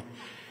for me.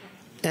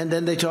 And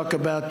then they talk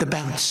about the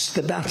bounce.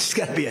 The bounce has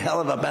got to be a hell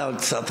of a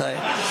bounce, I'll tell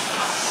you.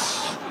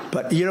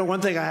 But, you know,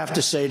 one thing I have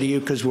to say to you,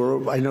 because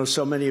I know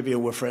so many of you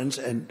were friends,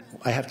 and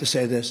I have to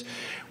say this.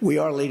 We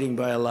are leading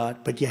by a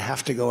lot, but you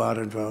have to go out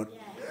and vote.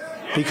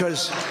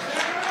 Because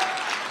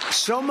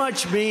so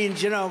much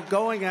means, you know,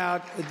 going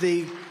out,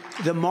 the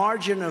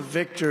margin of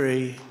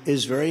victory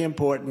is very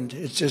important.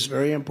 It's just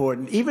very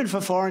important, even for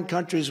foreign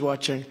countries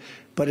watching,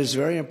 but it's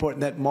very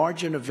important. That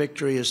margin of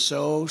victory is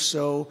so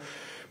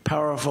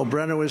powerful.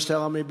 Brenna was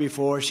telling me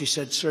before, she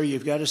said, sir,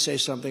 you've got to say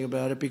something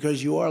about it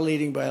because you are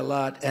leading by a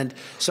lot. And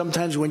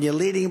sometimes when you're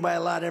leading by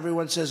a lot,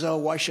 everyone says, oh,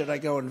 why should I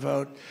go and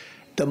vote?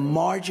 The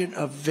margin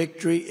of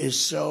victory is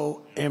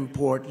so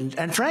important.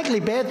 And frankly,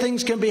 bad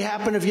things can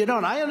happen if you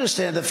don't. I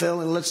understand the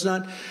feeling. Let's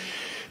not.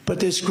 But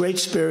this great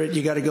spirit,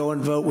 you got to go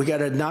and vote. We got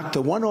to knock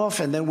the one off,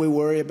 and then we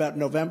worry about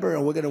November,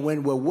 and we're going to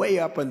win. We're way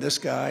up on this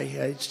guy.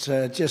 It's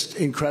just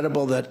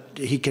incredible that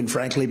he can,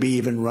 frankly, be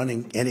even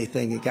running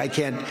anything.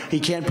 He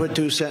can't put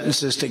 2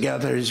 sentences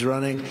together. He's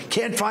running.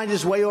 Can't find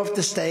his way off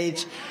the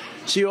stage.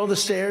 See all the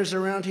stairs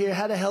around here?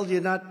 How the hell do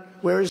you not?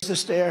 Where is the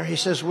stair? He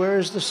says, where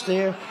is the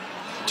stair?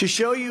 To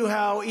show you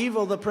how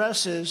evil the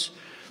press is,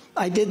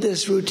 I did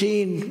this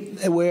routine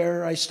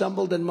where I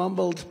stumbled and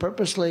mumbled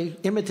purposely,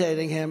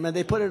 imitating him, and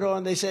they put it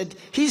on. They said,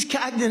 he's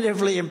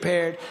cognitively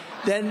impaired.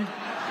 Then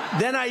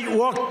I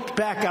walked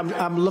back.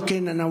 I'm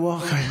looking, and I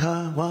walk,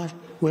 what?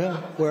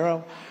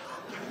 Where?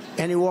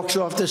 And he walks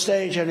off the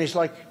stage, and he's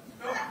like,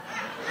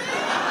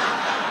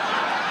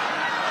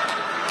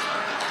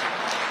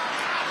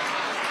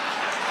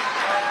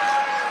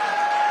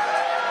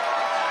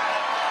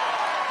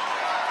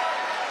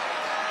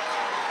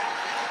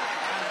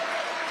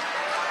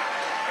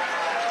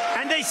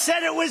 they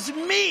said it was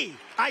me.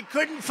 I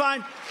couldn't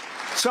find.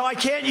 So I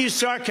can't use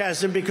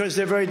sarcasm because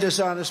they're very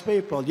dishonest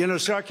people. You know,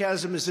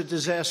 sarcasm is a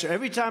disaster.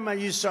 Every time I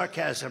use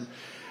sarcasm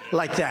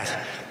like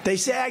that, they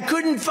say, I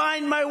couldn't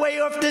find my way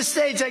off the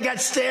stage. I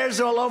got stairs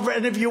all over.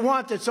 And if you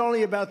want, it's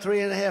only about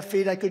 3.5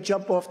 feet. I could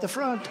jump off the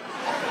front.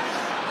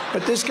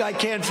 But this guy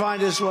can't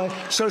find his way.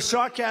 So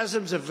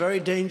sarcasm's a very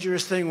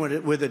dangerous thing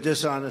with a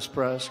dishonest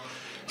press.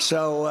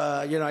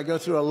 So, you know, I go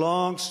through a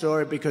long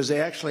story because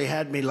they actually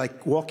had me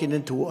like walking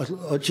into,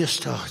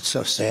 it's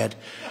so sad.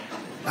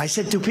 I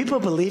said, do people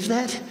believe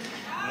that?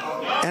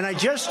 And I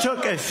just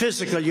took a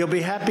physical. You'll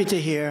be happy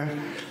to hear.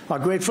 Our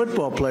great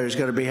football player is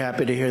going to be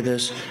happy to hear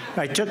this.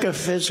 I took a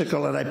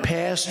physical and I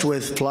passed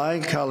with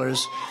flying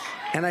colors.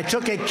 And I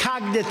took a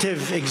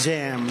cognitive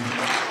exam.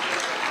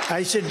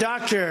 I said,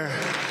 doctor,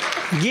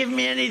 give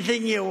me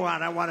anything you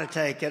want. I want to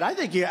take it. I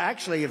think you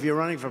actually, if you're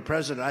running for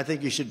president, I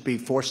think you should be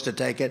forced to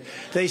take it.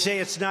 They say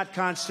it's not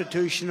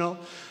constitutional.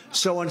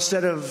 So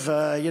instead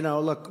of, you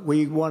know, look,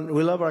 we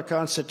love our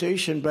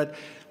Constitution, but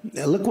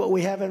look what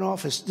we have in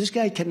office. This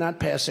guy cannot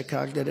pass a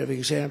cognitive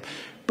exam.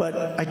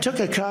 But I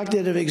took a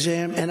cognitive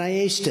exam and I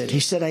aced it.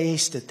 He said, I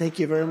aced it. Thank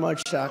you very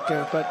much,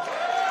 doctor.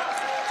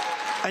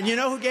 And you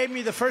know who gave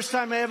me the first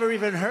time I ever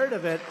even heard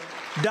of it?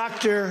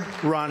 Dr.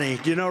 Ronnie.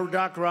 Do you know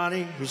Doc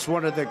Ronnie? He's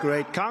one of the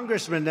great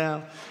congressmen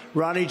now.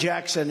 Ronnie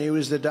Jackson. He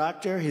was the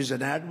doctor. He's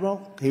an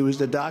admiral. He was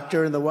the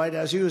doctor in the White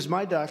House. He was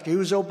my doctor. He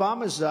was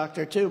Obama's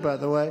doctor, too, by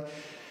the way.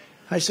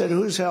 I said,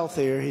 who's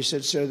healthier? He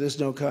said, sir, there's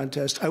no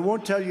contest. I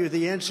won't tell you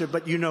the answer,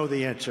 but you know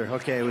the answer.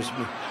 Okay, it was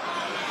me.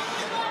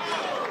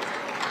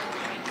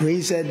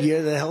 He said,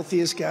 you're the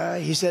healthiest guy.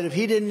 He said, if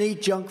he didn't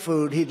eat junk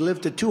food, he'd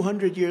live to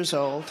 200 years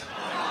old.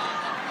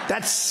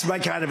 That's my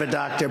kind of a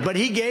doctor. But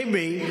he gave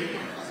me,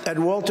 at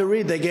Walter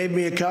Reed, they gave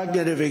me a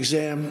cognitive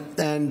exam,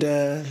 and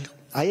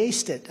I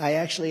aced it. I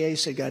actually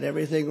aced it, got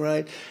everything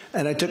right.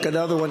 And I took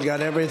another one,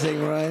 got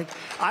everything right.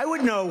 I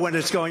would know when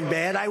it's going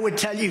bad. I would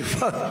tell you,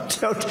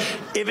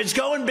 if it's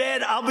going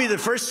bad, I'll be the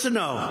first to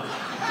know.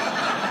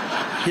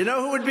 You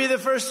know who would be the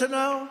first to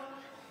know?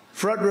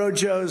 Front Row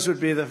Joes would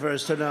be the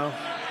first to know.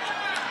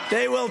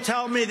 They will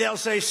tell me, they'll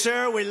say,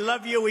 sir, we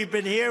love you. We've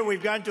been here.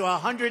 We've gone to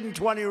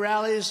 120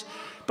 rallies.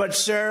 But,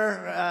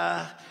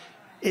 sir,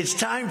 it's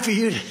time for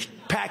you to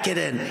pack it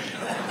in.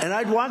 And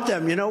I'd want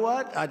them, you know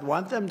what? I'd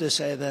want them to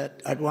say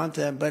that. I'd want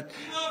them. But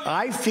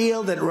I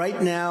feel that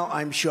right now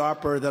I'm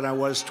sharper than I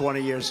was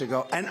 20 years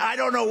ago. And I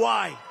don't know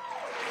why.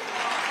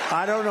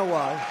 I don't know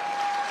why.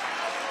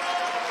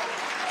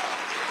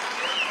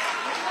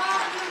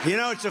 You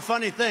know, it's a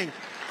funny thing.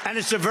 And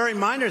it's a very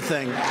minor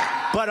thing.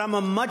 But I'm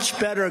a much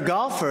better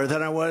golfer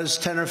than I was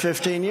 10 or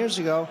 15 years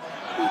ago.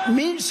 It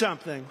means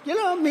something. You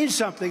know, it means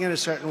something in a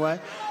certain way.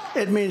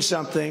 It means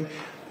something.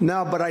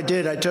 No, but I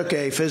did. I took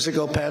a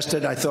physical, passed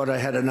it. I thought I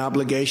had an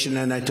obligation,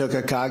 and I took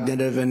a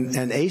cognitive and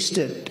aced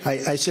it.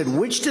 I said,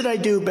 which did I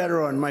do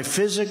better on, my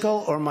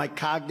physical or my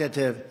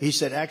cognitive? He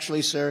said,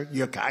 actually, sir,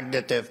 your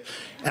cognitive.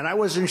 And I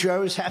wasn't sure I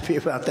was happy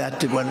about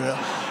that.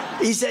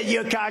 He said,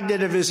 your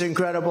cognitive is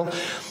incredible.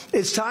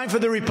 It's time for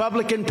the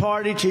Republican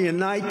Party to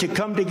unite, to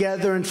come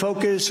together and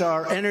focus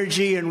our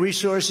energy and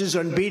resources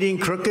on beating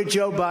crooked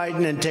Joe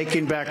Biden and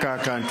taking back our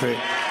country.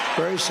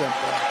 Very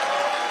simple.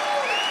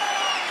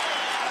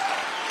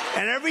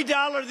 And every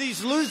dollar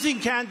these losing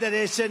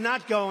candidates are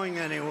not going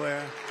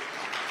anywhere.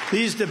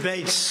 These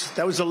debates,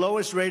 that was the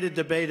lowest rated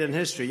debate in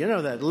history. You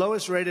know that,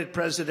 lowest rated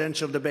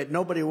presidential debate.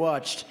 Nobody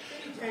watched.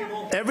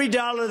 Every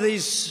dollar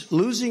these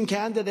losing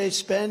candidates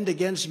spend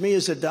against me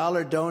is a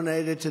dollar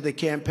donated to the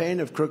campaign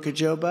of crooked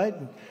Joe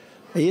Biden.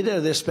 You know,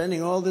 they're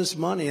spending all this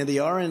money, and the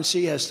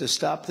RNC has to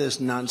stop this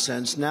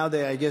nonsense. Now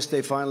I guess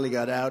they finally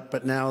got out,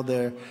 but now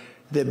they're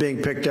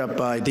being picked up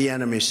by the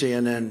enemy,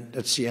 CNN.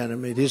 That's the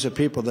enemy. These are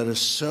people that are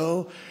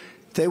so...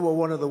 They were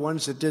one of the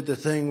ones that did the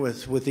thing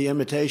with the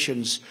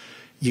imitations.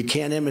 You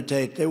can't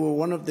imitate. They were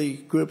one of the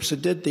groups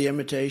that did the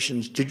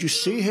imitations. Did you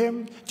see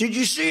him? Did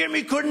you see him?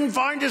 He couldn't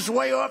find his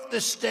way off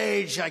the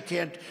stage. I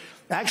can't.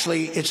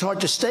 Actually, it's hard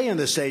to stay on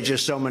the stage.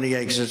 There's so many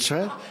exits,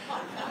 right?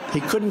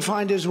 He couldn't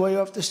find his way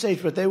off the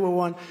stage, but they were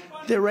one.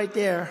 They're right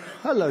there.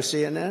 Hello,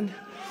 CNN.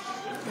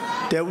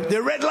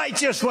 Their red light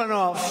just went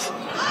off.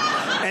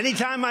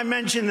 Anytime I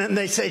mention them,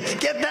 they say,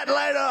 get that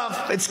light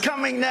off. It's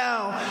coming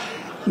now.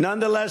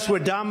 Nonetheless, we're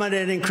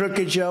dominating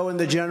crooked Joe in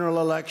the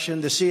general election.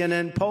 The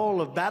CNN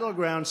poll of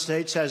battleground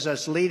states has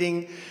us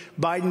leading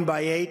Biden by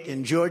 8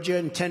 in Georgia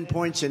and 10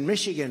 points in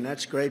Michigan.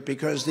 That's great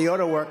because the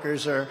auto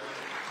workers are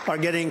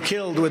getting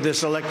killed with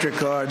this electric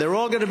car. They're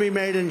all going to be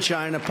made in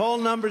China. Poll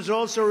numbers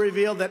also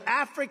reveal that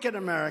African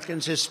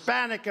Americans,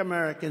 Hispanic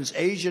Americans,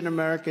 Asian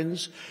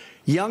Americans,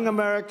 young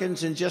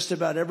Americans, and just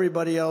about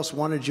everybody else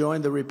want to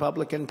join the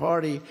Republican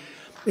Party.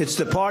 It's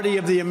the party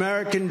of the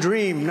American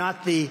dream,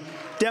 not the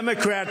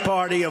Democrat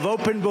Party of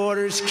open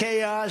borders,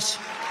 chaos,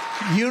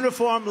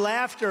 uniform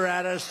laughter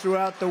at us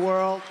throughout the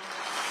world.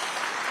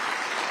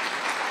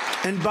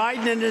 And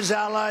Biden and his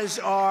allies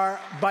are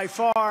by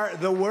far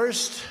the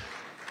worst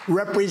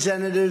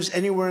representatives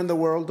anywhere in the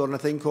world on a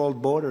thing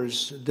called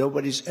borders.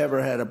 Nobody's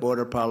ever had a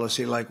border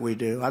policy like we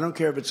do. I don't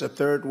care if it's a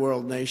third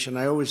world nation.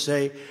 I always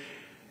say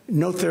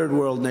no third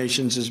world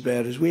nation's as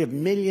bad as we have.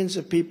 Millions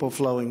of people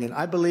flowing in.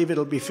 I believe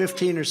it'll be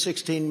 15 or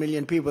 16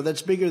 million people.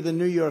 That's bigger than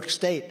New York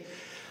State.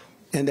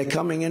 And they're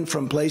coming in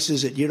from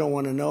places that you don't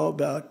want to know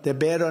about. They're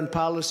bad on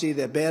policy.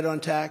 They're bad on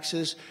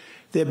taxes.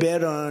 They're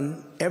bad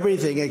on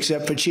everything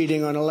except for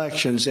cheating on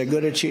elections. They're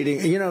good at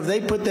cheating. You know, if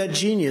they put that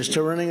genius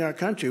to running our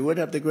country, we'd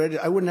have the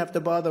greatest. I wouldn't have to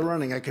bother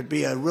running. I could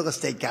be a real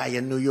estate guy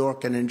in New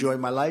York and enjoy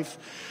my life.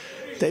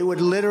 They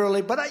would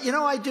literally. But,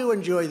 I do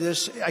enjoy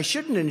this. I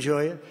shouldn't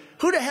enjoy it.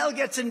 Who the hell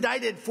gets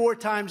indicted 4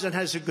 times and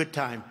has a good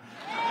time?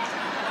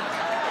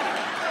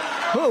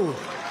 Who?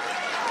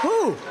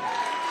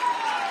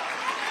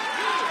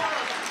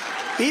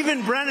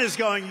 Even Brenna's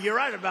going, you're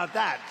right about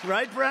that.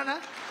 Right,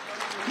 Brenna?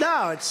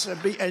 No, it's,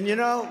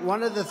 and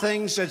one of the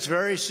things that's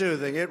very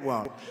soothing, it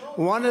won't.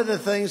 One of the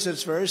things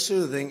that's very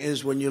soothing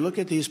is when you look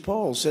at these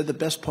polls, they're the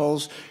best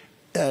polls.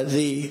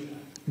 The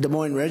Des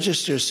Moines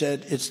Register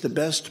said it's the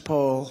best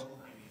poll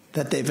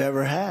that they've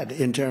ever had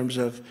in terms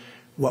of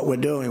what we're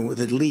doing with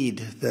the lead,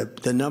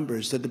 the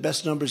numbers. They're the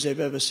best numbers they've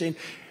ever seen.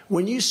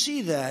 When you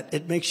see that,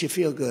 it makes you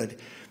feel good.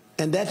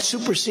 And that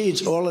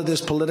supersedes all of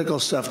this political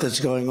stuff that's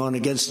going on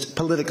against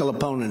political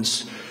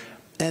opponents.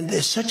 And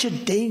there's such a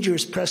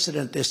dangerous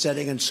precedent they're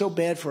setting, and so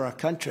bad for our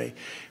country.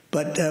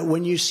 But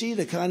when you see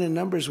the kind of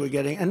numbers we're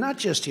getting, and not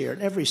just here,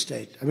 in every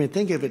state. I mean,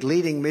 think of it,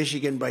 leading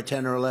Michigan by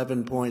 10 or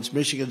 11 points.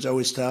 Michigan's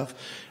always tough.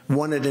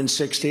 Won it in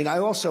 16. I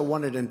also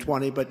won it in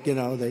 20, but,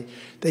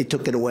 they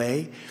took it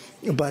away.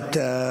 But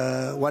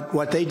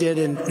what they did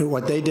in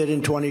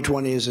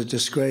 2020 is a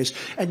disgrace.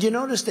 And you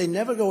notice they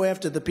never go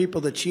after the people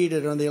that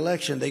cheated on the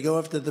election. They go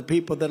after the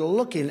people that are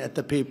looking at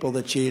the people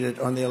that cheated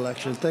on the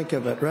election. Think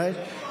of it, right?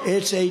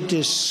 It's a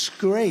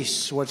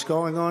disgrace what's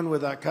going on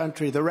with our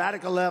country. The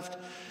radical left,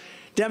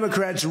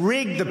 Democrats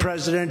rigged the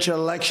presidential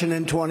election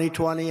in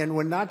 2020, and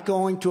we're not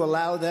going to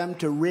allow them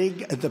to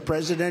rig the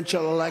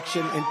presidential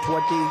election in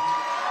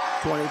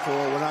 2024.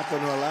 We're not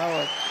going to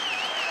allow it.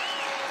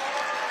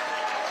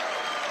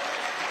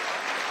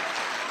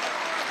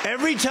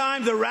 Every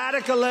time the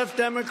radical left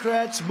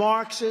Democrats,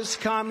 Marxists,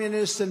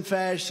 communists, and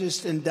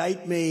fascists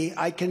indict me,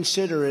 I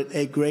consider it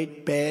a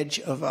great badge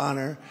of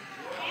honor.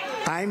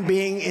 I'm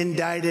being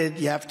indicted.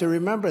 You have to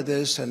remember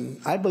this, and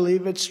I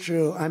believe it's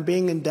true. I'm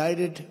being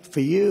indicted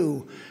for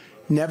you.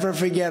 Never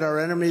forget, our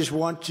enemies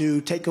want to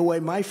take away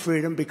my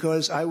freedom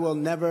because I will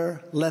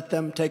never let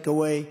them take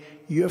away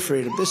your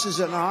freedom. This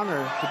is an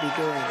honor to be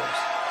doing this.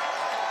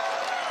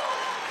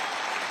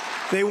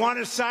 They want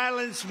to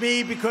silence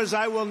me because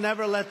I will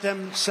never let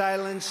them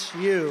silence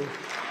you.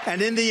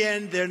 And in the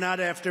end, they're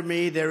not after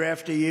me, they're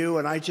after you,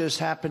 and I just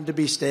happen to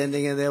be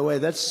standing in their way.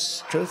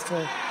 That's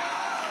truthful.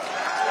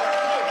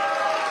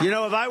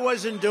 If I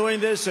wasn't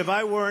doing this, if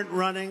I weren't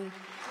running,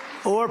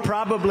 or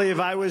probably if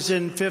I was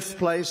in 5th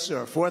place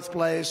or 4th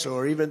place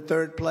or even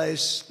 3rd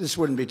place, this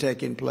wouldn't be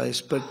taking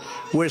place. But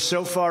we're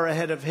so far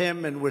ahead of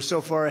him and we're so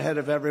far ahead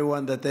of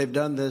everyone that they've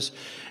done this.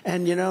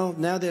 And,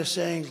 now they're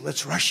saying,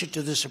 let's rush it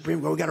to the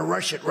Supreme Court. We've got to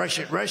rush it, rush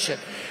it, rush it.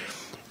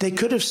 They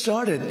could have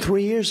started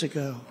 3 years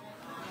ago.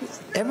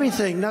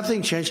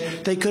 Nothing changed.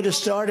 They could have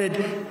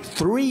started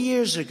 3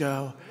 years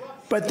ago,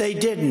 but they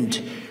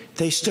didn't.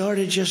 They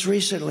started just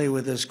recently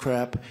with this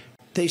crap.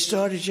 They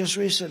started just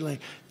recently.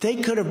 They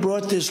could have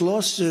brought this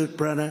lawsuit,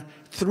 Brenna,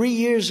 3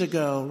 years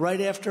ago, right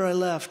after I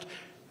left.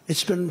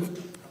 It's been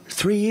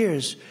 3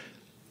 years.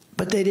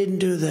 But they didn't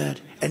do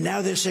that. And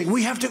now they're saying,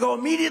 we have to go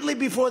immediately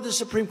before the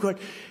Supreme Court.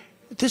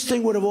 This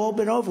thing would have all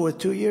been over with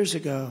 2 years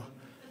ago.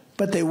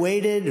 But they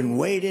waited and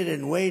waited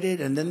and waited,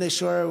 and then they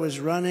saw I was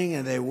running,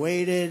 and they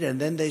waited, and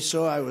then they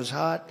saw I was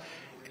hot,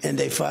 and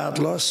they filed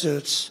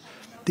lawsuits.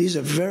 These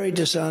are very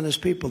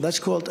dishonest people. That's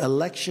called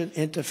election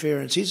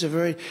interference.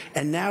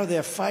 And now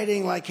they're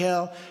fighting like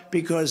hell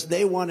because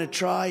they want to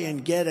try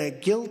and get a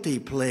guilty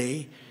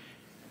plea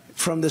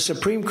from the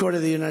Supreme Court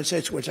of the United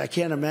States, which I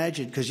can't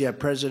imagine because you have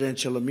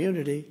presidential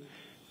immunity.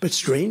 But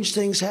strange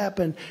things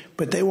happen.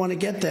 But they want to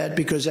get that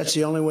because that's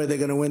the only way they're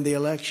going to win the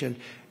election.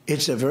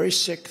 It's a very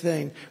sick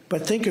thing.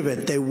 But think of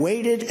it. They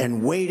waited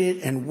and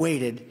waited and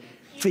waited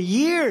for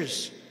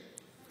years.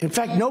 In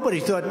fact,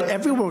 nobody thought,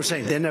 everyone was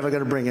saying they're never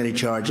going to bring any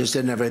charges.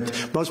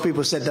 Most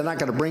people said they're not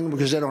going to bring them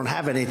because they don't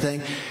have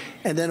anything.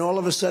 And then all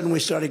of a sudden we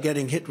started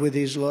getting hit with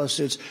these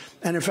lawsuits.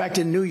 And in fact,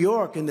 in New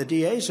York, in the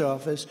DA's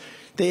office,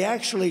 they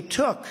actually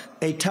took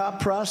a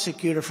top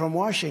prosecutor from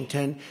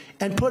Washington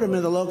and put him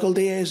in the local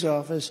DA's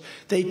office.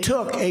 They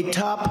took a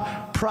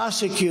top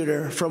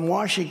prosecutor from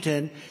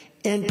Washington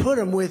and put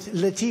him with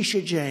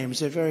Letitia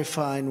James, a very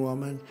fine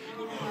woman.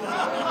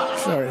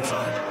 Very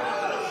fine.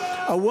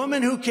 A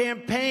woman who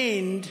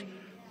campaigned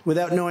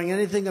without knowing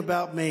anything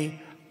about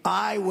me.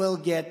 I will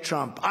get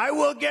Trump. I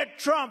will get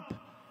Trump.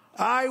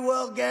 I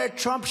will get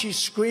Trump. She's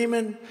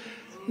screaming.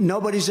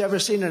 Nobody's ever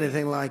seen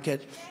anything like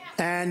it.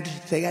 And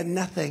they got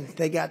nothing.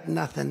 They got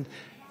nothing.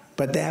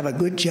 But they have a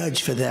good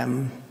judge for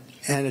them.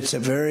 And it's a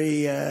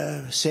very,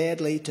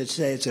 sadly to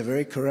say, it's a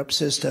very corrupt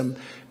system,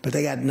 but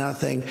they got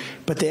nothing.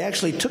 But they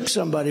actually took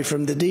somebody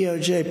from the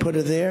DOJ, put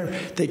her there.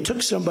 They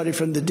took somebody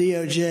from the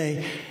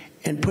DOJ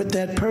and put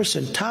that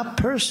person, top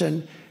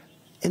person,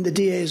 in the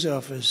DA's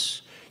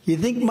office. You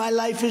think my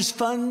life is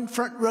fun,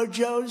 front row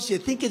Joes? You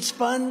think it's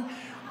fun?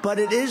 But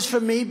it is for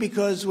me,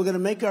 because we're going to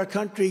make our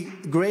country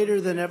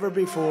greater than ever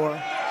before.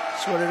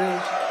 That's what it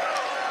is.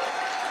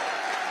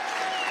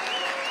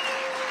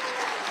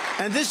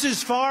 And this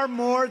is far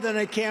more than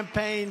a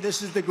campaign.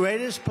 This is the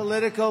greatest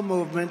political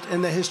movement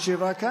in the history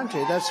of our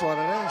country. That's what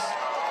it is.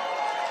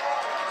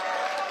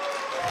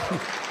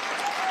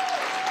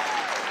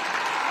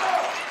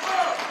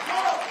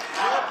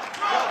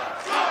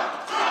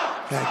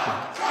 Thank you.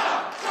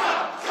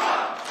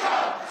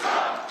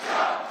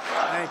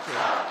 Thank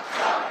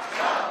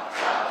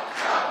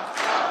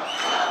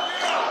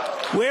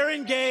you. We're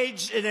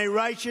engaged in a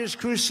righteous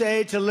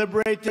crusade to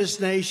liberate this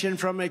nation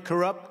from a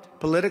corrupt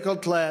political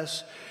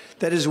class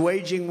that is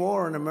waging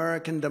war on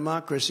American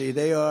democracy.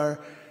 They are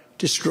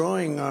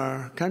destroying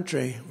our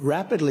country,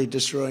 rapidly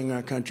destroying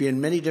our country in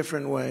many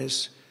different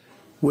ways,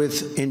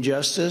 with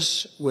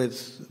injustice,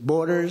 with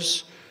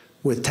borders,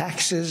 with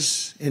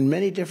taxes, in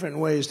many different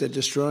ways. They're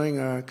destroying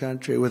our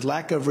country, with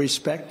lack of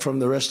respect from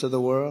the rest of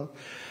the world.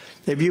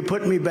 If you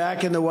put me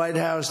back in the White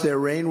House, their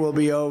reign will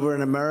be over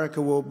and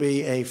America will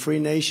be a free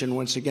nation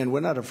once again. We're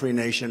not a free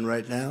nation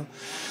right now.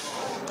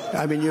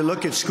 I mean, you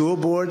look at school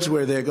boards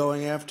where they're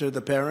going after the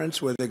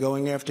parents, where they're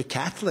going after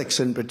Catholics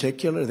in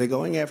particular. They're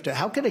going after,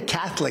 how can a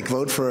Catholic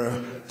vote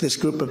for this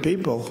group of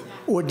people?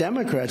 Or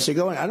Democrats? They're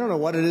going, I don't know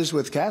what it is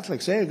with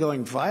Catholics. They're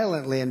going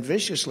violently and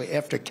viciously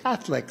after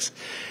Catholics.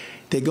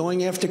 They're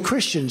going after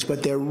Christians,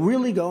 but they're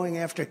really going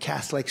after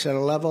Catholics at a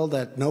level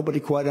that nobody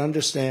quite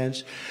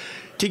understands.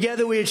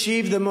 Together, we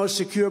achieved the most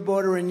secure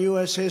border in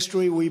U.S.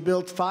 history. We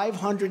built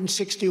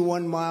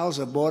 561 miles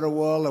of border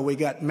wall, and we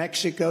got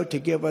Mexico to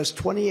give us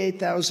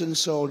 28,000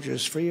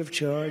 soldiers free of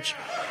charge.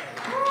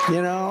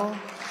 You know,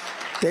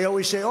 they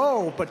always say,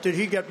 oh, but did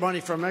he get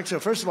money from Mexico?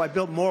 First of all, I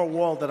built more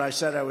wall than I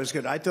said I was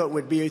going to. I thought it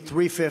would be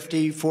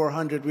 350,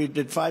 400. We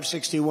did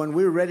 561.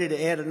 We were ready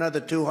to add another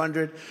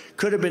 200.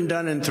 Could have been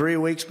done in 3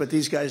 weeks, but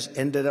these guys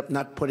ended up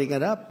not putting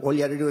it up. All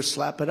you had to do was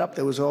slap it up.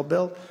 It was all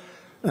built.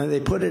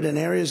 They put it in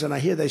areas, and I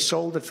hear they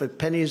sold it for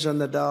pennies on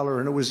the dollar,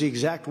 and it was the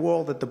exact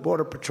wall that the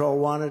Border Patrol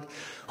wanted,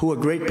 who are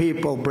great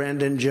people,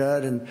 Brandon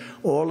Judd, and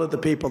all of the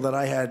people that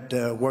I had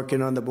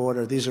working on the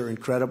border. These are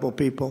incredible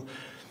people.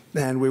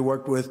 And we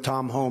worked with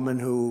Tom Homan,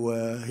 who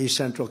he's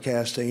central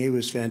casting. He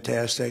was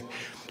fantastic.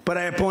 But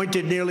I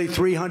appointed nearly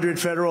 300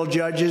 federal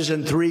judges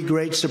and 3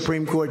 great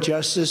Supreme Court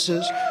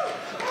justices.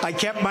 I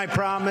kept my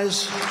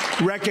promise,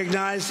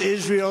 recognized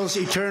Israel's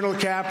eternal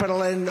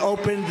capital, and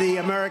opened the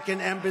American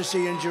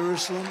embassy in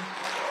Jerusalem,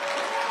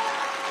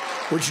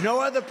 which no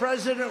other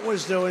president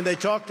was doing. They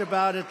talked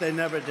about it. They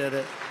never did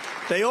it.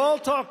 They all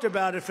talked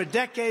about it for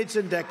decades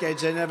and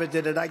decades. They never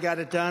did it. I got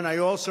it done. I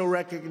also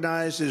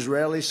recognized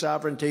Israeli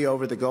sovereignty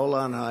over the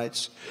Golan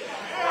Heights.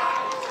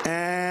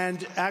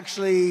 And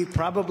actually,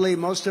 probably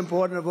most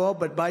important of all,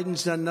 but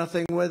Biden's done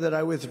nothing with it,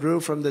 I withdrew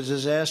from the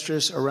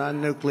disastrous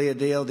Iran nuclear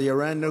deal. The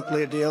Iran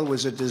nuclear deal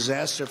was a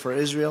disaster for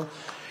Israel.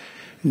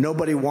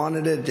 Nobody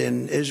wanted it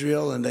in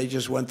Israel, and they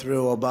just went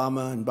through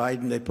Obama and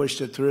Biden. They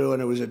pushed it through,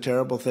 and it was a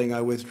terrible thing.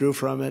 I withdrew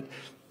from it.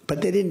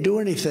 But they didn't do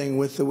anything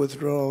with the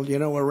withdrawal. You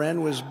know,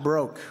 Iran was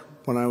broke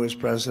when I was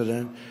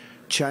president.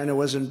 China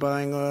wasn't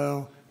buying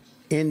oil.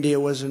 India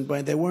wasn't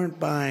buying. They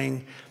weren't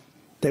buying.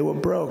 They were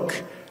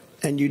broke.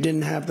 And you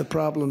didn't have the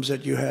problems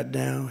that you had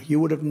now. You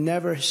would have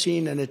never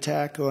seen an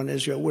attack on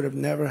Israel. It would have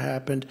never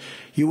happened.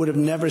 You would have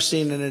never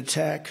seen an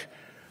attack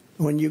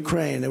on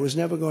Ukraine. It was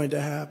never going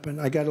to happen.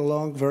 I got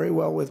along very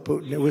well with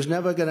Putin. It was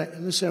never going to,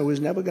 listen, it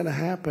was never going to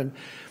happen.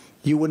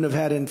 You wouldn't have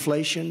had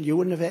inflation. You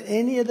wouldn't have had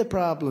any of the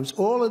problems.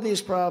 All of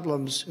these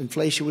problems,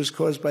 inflation was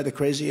caused by the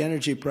crazy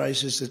energy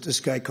prices that this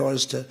guy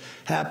caused to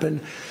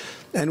happen.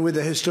 And with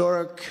the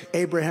historic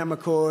Abraham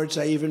Accords,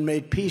 I even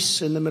made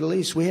peace in the Middle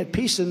East. We had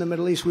peace in the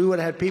Middle East. We would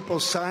have had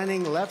people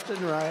signing left and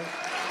right.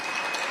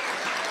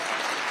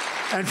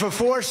 And for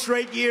 4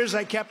 straight years,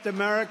 I kept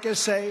America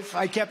safe.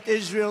 I kept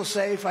Israel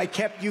safe. I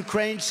kept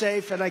Ukraine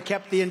safe. And I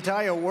kept the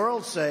entire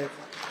world safe.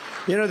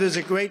 You know, there's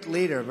a great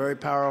leader, a very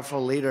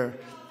powerful leader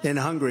in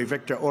Hungary,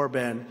 Viktor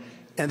Orban.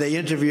 And they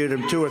interviewed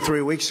him 2 or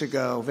 3 weeks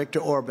ago. Viktor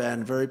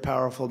Orban, very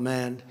powerful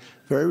man,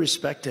 very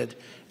respected.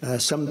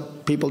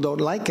 Some people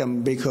don't like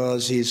him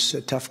because he's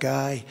a tough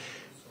guy.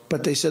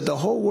 But they said the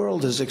whole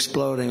world is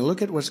exploding.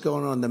 Look at what's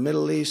going on in the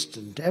Middle East,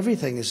 and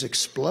everything is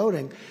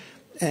exploding.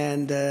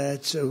 And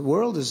the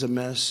world is a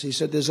mess. He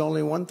said there's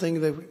only one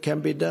thing that can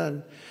be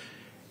done.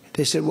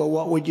 They said, well,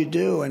 what would you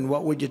do? And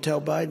what would you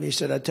tell Biden? He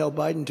said, I'd tell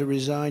Biden to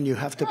resign. You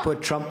have to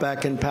put Trump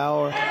back in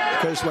power.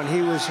 Because when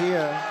he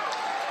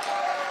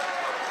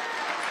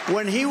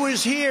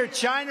was here,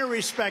 China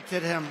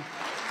respected him.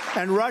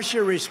 And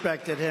Russia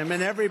respected him,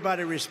 and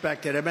everybody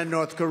respected him. And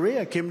North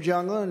Korea, Kim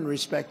Jong-un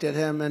respected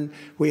him, and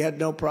we had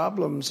no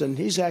problems. And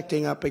he's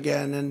acting up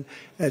again, and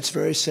it's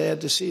very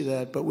sad to see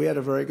that. But we had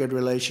a very good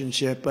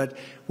relationship. But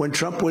when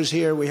Trump was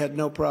here, we had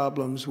no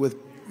problems with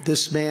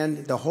this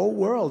man. The whole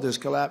world is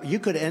collapsing. You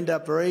could end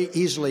up very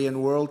easily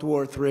in World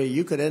War III.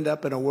 You could end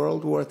up in a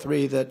World War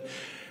III that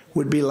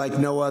would be like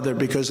no other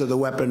because of the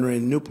weaponry,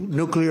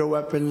 nuclear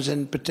weapons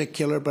in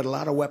particular, but a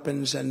lot of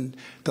weapons. And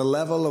the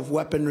level of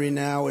weaponry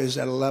now is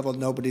at a level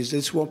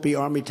this won't be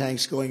army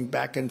tanks going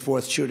back and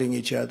forth shooting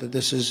each other.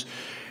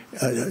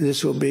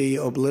 This will be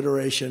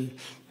obliteration.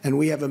 And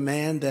we have a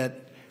man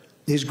that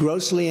is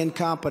grossly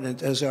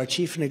incompetent as our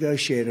chief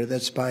negotiator.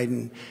 That's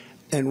Biden.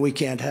 And we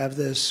can't have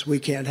this. We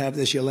can't have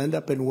this. You'll end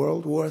up in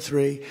World War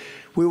III.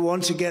 We will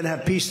once again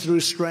have peace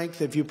through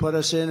strength if you put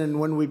us in. And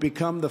when we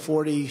become the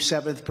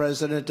 47th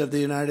president of the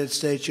United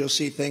States, you'll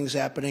see things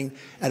happening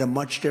at a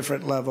much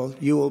different level.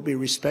 You will be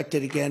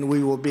respected again.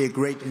 We will be a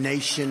great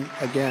nation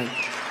again.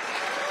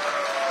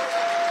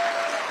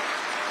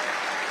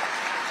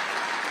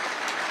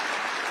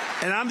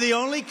 And I'm the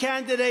only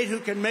candidate who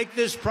can make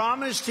this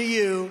promise to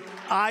you.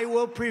 I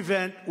will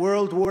prevent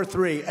World War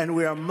III, and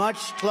we are much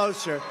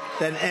closer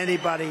than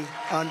anybody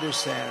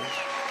understands.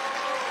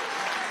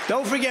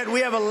 Don't forget,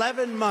 we have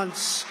 11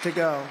 months to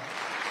go.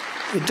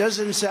 It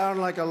doesn't sound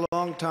like a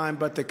long time,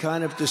 but the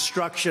kind of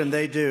destruction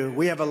they do,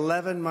 we have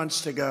 11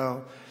 months to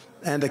go,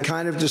 and the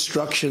kind of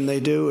destruction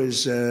they do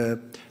is,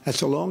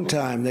 that's a long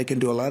time. They can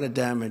do a lot of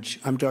damage.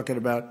 I'm talking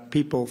about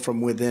people from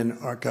within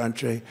our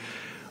country.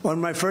 On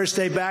my first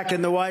day back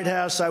in the White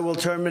House, I will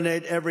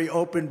terminate every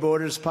open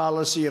borders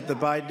policy of the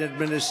Biden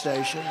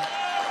administration,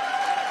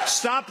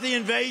 stop the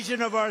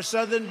invasion of our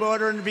southern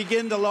border, and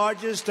begin the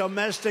largest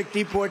domestic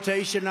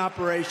deportation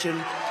operation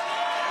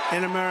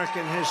in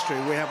American history.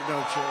 We have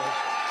no choice.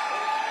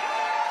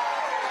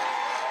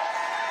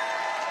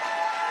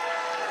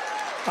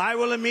 I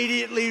will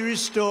immediately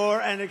restore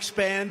and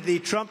expand the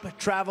Trump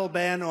travel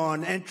ban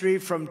on entry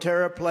from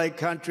terror-plagued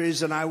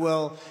countries, and I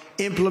will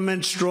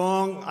implement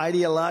strong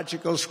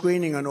ideological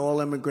screening on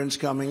all immigrants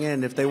coming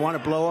in. If they want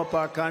to blow up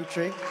our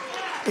country,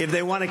 if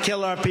they want to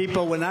kill our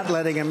people, we're not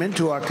letting them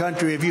into our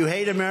country. If you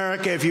hate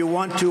America, if you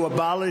want to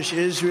abolish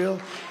Israel,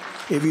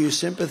 if you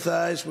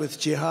sympathize with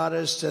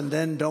jihadists and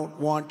then don't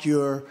want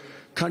your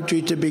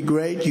country to be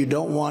great, you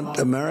don't want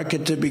America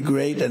to be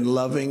great and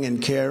loving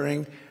and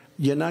caring,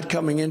 you're not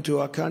coming into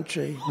our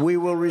country. We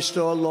will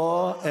restore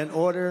law and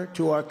order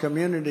to our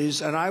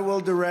communities, and I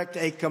will direct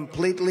a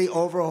completely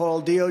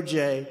overhauled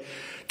DOJ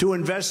to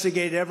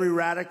investigate every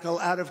radical,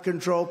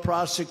 out-of-control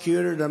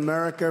prosecutor in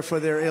America for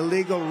their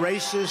illegal,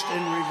 racist,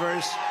 and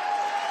reverse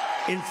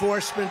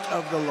enforcement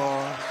of the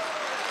law.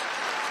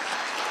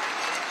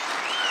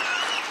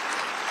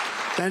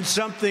 And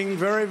something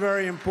very,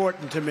 very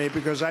important to me,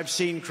 because I've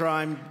seen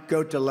crime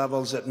go to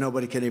levels that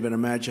nobody can even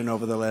imagine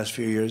over the last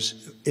few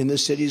years, in the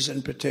cities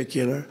in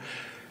particular.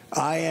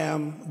 I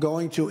am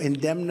going to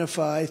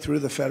indemnify through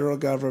the federal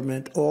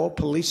government all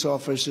police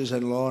officers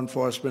and law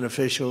enforcement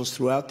officials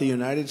throughout the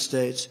United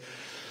States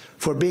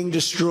for being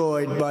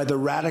destroyed by the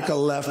radical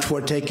left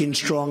for taking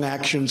strong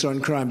actions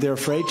on crime. They're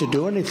afraid to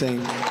do anything.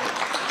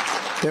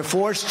 They're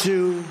forced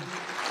to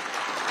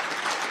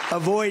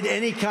avoid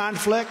any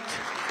conflict.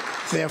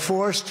 They're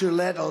forced to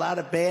let a lot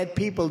of bad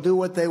people do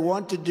what they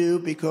want to do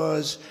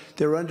because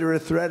they're under a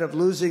threat of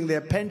losing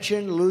their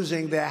pension,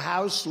 losing their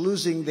house,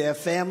 losing their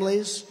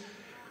families.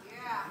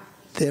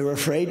 They're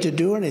afraid to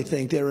do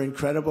anything. They're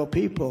incredible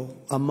people.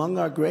 Among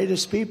our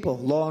greatest people,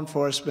 law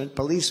enforcement,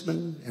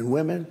 policemen and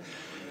women,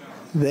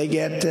 they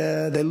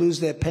lose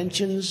their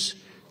pensions,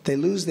 they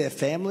lose their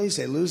families,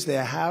 they lose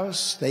their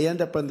house, they end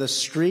up on the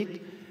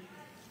street.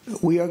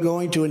 We are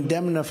going to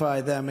indemnify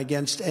them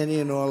against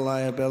any and all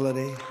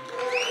liability.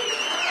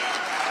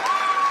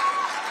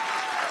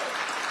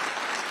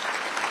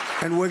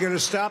 And we're going to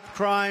stop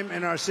crime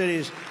in our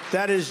cities.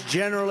 That is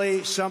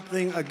generally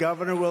something a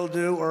governor will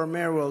do or a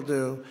mayor will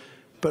do.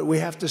 But we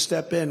have to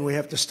step in. We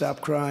have to stop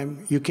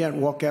crime. You can't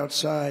walk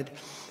outside.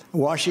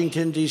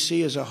 Washington,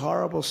 D.C. is a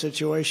horrible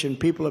situation.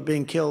 People are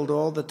being killed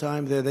all the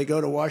time there. They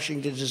go to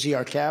Washington to see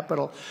our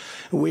capital.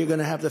 We're going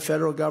to have the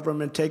federal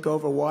government take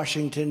over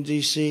Washington,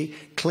 D.C.,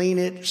 clean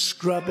it,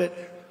 scrub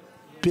it,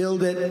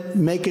 build it,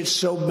 make it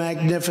so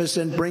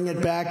magnificent, bring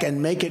it back,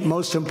 and make it,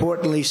 most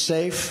importantly,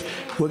 safe.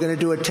 We're going to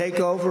do a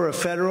takeover, a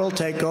federal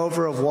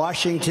takeover of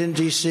Washington,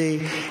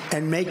 D.C.,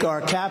 and make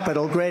our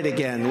capital great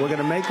again. We're going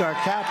to make our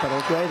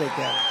capital great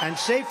again and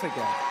safe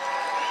again.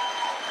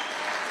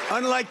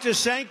 Unlike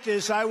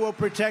DeSantis, I will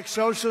protect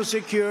Social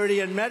Security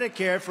and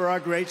Medicare for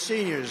our great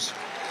seniors.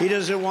 He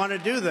doesn't want to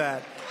do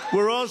that.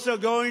 We're also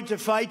going to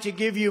fight to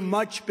give you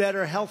much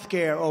better health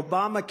care.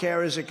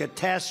 Obamacare is a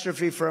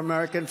catastrophe for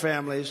American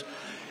families.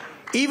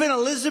 Even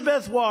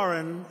Elizabeth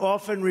Warren,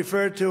 often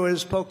referred to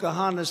as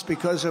Pocahontas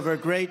because of her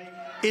great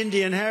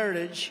Indian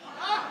heritage,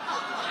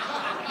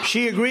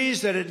 she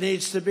agrees that it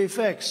needs to be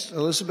fixed.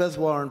 Elizabeth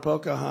Warren,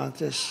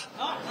 Pocahontas.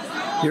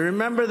 You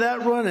remember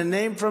that one? A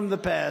name from the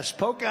past.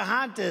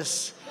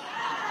 Pocahontas.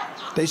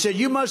 They said,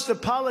 you must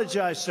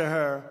apologize to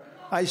her.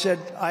 I said,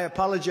 I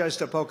apologize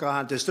to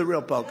Pocahontas, the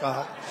real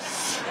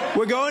Pocahontas.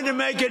 We're going to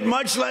make it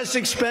much less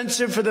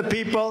expensive for the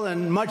people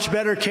and much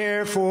better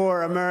care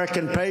for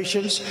American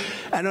patients.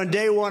 And on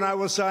day one, I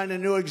will sign a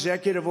new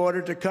executive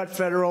order to cut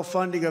federal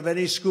funding of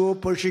any school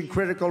pushing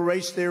critical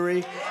race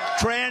theory,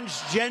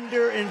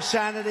 transgender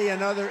insanity,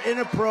 and other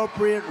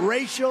inappropriate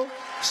racial,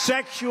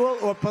 sexual,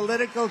 or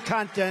political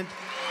content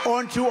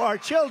onto our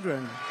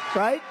children,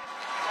 right?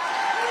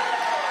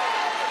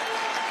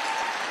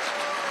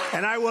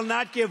 And I will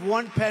not give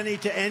one penny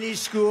to any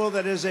school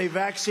that has a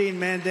vaccine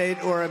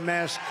mandate or a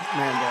mask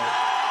mandate.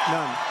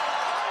 None.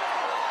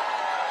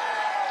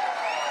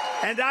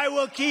 And I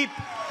will keep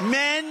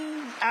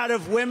men out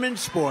of women's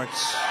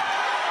sports.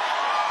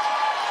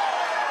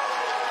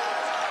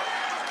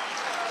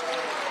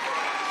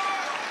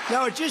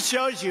 No, it just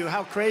shows you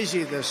how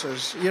crazy this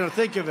is. You know,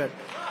 think of it.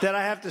 That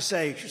I have to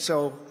say,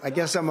 so I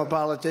guess I'm a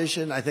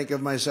politician. I think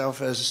of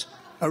myself as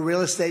a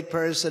real estate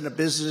person, a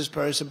business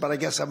person, but I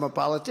guess I'm a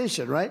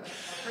politician, right?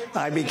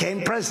 I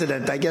became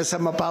president. I guess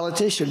I'm a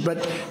politician.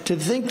 But to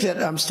think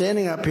that I'm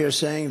standing up here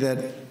saying that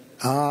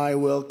I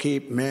will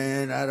keep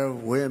men out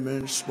of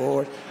women's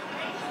sport.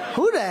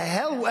 Who the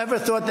hell ever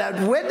thought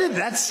that? When did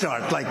that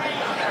start? Like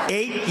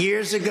 8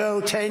 years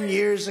ago, 10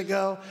 years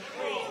ago?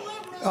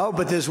 Oh,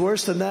 but there's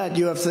worse than that.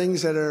 You have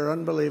things that are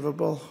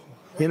unbelievable.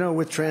 You know,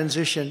 with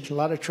transition, a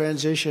lot of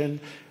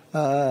transition.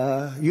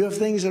 You have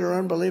things that are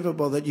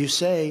unbelievable that you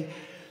say.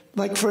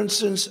 Like, for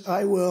instance,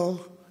 I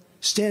will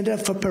stand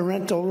up for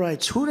parental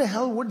rights. Who the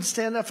hell wouldn't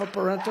stand up for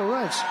parental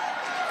rights?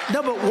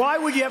 No, but why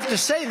would you have to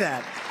say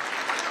that?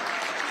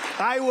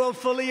 I will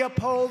fully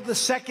uphold the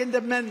Second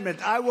Amendment.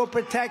 I will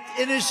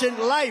protect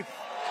innocent life.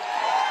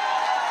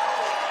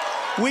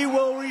 We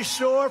will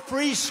restore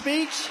free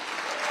speech.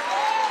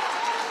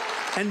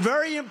 And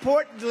very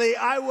importantly,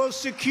 I will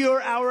secure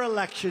our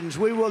elections.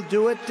 We will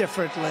do it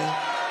differently.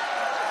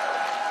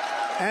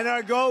 And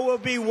our goal will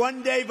be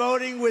one-day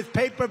voting with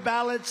paper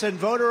ballots and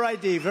voter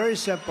ID. Very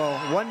simple.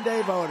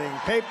 One-day voting,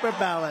 paper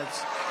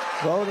ballots,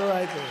 voter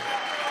ID.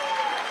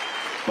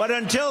 But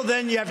until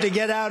then, you have to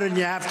get out and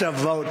you have to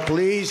vote.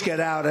 Please get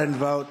out and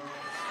vote.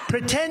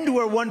 Pretend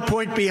we're 1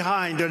 point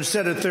behind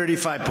instead of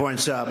 35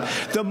 points up.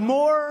 The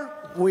more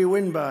we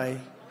win by,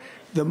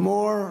 the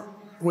more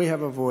we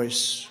have a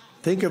voice.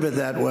 Think of it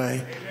that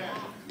way.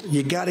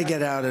 You got to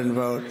get out and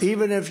vote.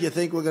 Even if you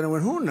think we're going to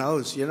win, who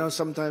knows? You know,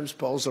 sometimes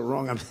polls are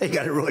wrong. I mean, they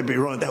got to really be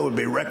wrong. That would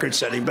be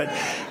record-setting.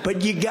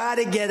 But you got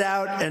to get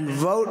out and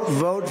vote,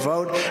 vote,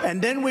 vote.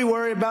 And then we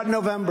worry about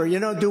November. You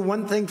know, do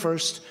one thing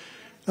first.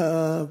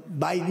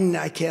 Biden,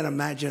 I can't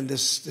imagine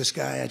this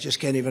guy. I just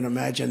can't even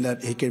imagine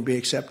that he can be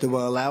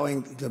acceptable,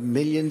 allowing the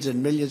millions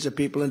and millions of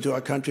people into our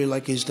country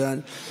like he's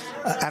done.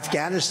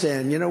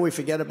 Afghanistan, you know, we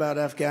forget about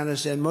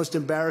Afghanistan. Most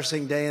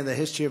embarrassing day in the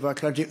history of our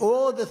country.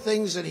 All the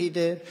things that he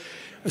did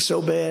are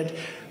so bad.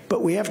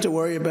 But we have to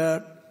worry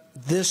about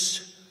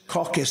this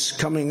caucus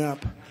coming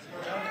up.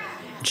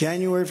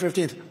 January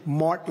 15th,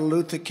 Martin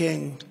Luther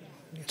King.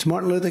 It's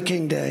Martin Luther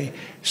King Day,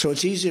 so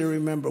it's easy to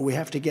remember. We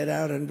have to get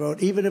out and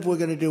vote. Even if we're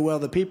going to do well,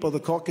 the people, the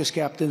caucus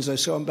captains, I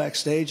saw them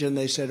backstage, and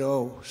they said,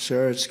 oh,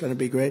 sir, it's going to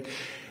be great.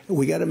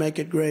 We got to make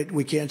it great.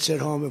 We can't sit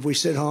home. If we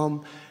sit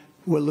home,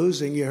 we're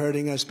losing. You're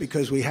hurting us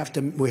because we have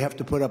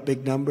to put up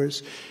big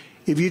numbers.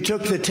 If you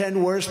took the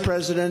 10 worst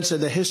presidents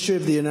in the history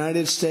of the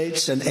United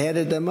States and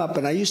added them up,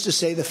 and I used to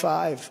say the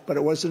 5, but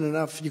it wasn't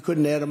enough. You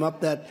couldn't add them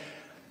up. That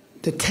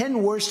the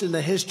 10 worst in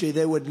the history,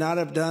 they would not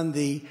have done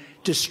the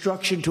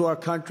destruction to our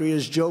country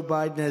as Joe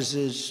Biden as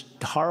his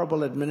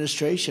horrible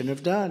administration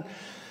have done.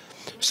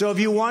 So if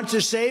you want to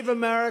save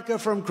America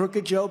from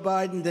crooked Joe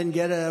Biden, then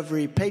get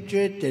every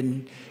patriot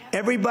and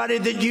everybody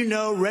that you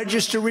know,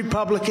 register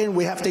Republican.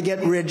 We have to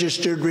get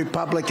registered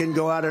Republican,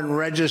 go out and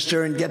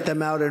register and get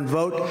them out and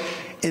vote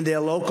in their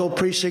local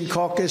precinct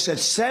caucus at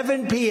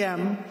 7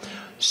 p.m.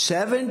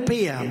 7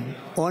 p.m.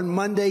 on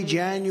Monday,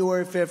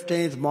 January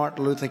 15th,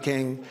 Martin Luther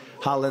King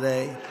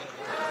holiday.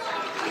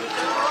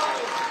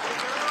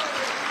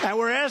 And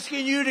we're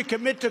asking you to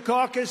commit to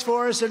caucus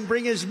for us and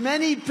bring as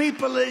many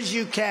people as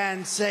you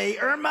can. Say,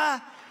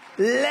 Irma,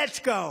 let's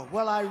go.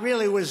 Well, I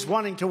really was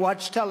wanting to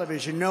watch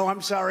television. No,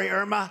 I'm sorry,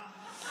 Irma.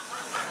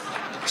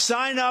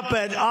 Sign up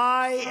at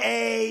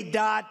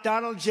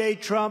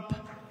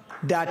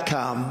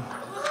ia.donaldjtrump.com.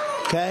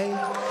 Okay?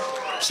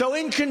 So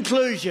in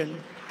conclusion,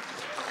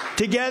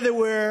 together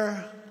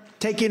we're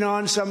taking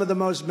on some of the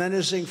most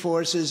menacing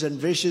forces and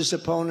vicious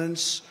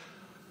opponents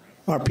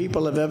our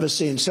people have ever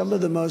seen. Some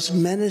of the most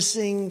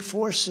menacing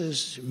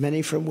forces,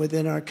 many from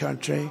within our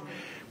country.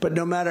 But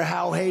no matter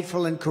how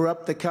hateful and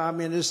corrupt the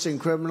communists and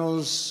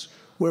criminals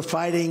we're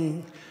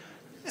fighting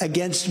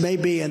against may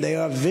be, and they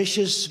are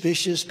vicious,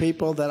 vicious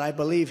people that I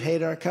believe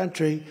hate our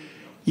country,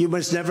 you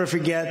must never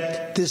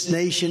forget this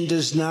nation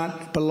does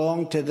not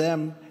belong to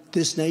them.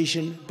 This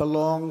nation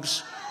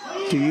belongs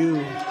to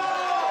you.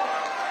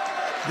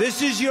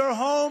 This is your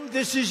home,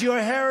 this is your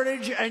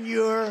heritage, and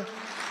your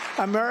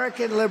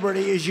American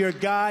liberty is your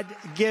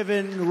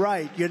God-given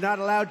right. You're not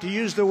allowed to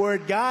use the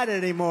word God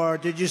anymore.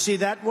 Did you see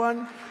that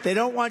one? They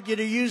don't want you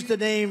to use the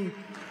name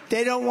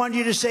They don't want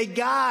you to say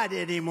God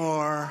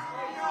anymore.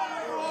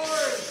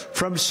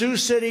 From Sioux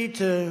City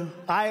to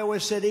Iowa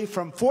City,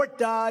 from Fort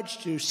Dodge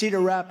to Cedar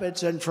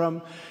Rapids, and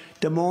from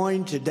Des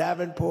Moines to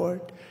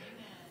Davenport,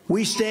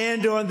 we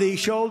stand on the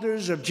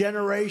shoulders of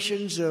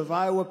generations of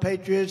Iowa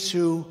patriots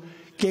who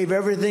gave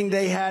everything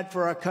they had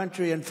for our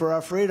country and for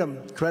our freedom.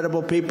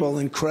 Incredible people,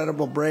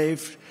 incredible,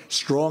 brave,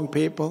 strong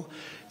people.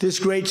 This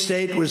great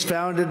state was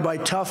founded by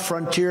tough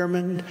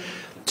frontiermen,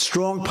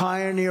 strong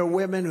pioneer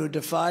women who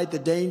defied the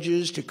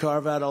dangers to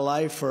carve out a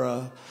life for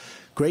a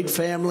great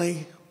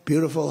family,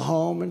 beautiful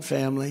home and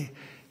family.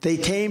 They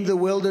tamed the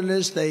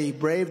wilderness, they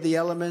braved the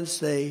elements,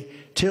 they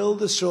tilled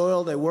the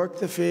soil, they worked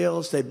the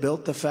fields, they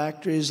built the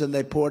factories, and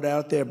they poured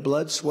out their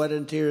blood, sweat,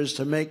 and tears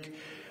to make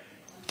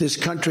this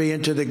country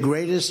into the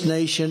greatest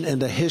nation in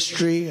the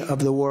history of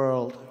the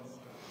world.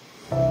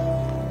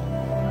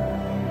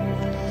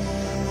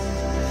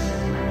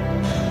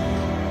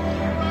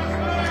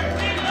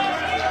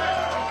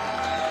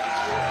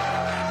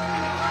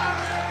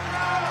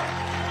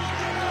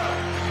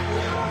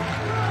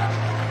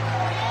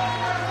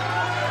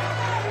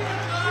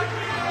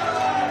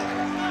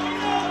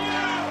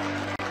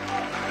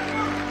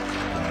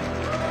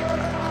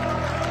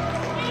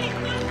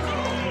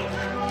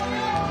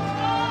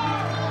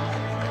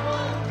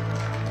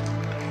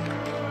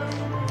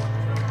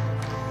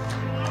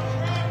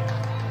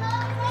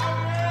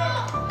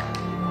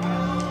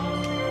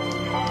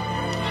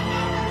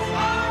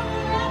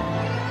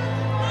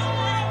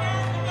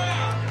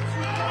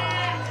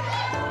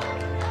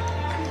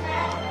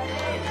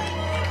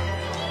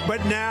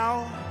 But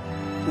now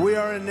we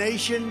are a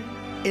nation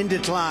in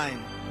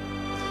decline.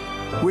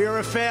 We are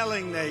a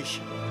failing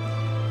nation.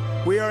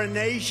 We are a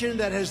nation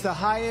that has the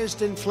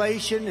highest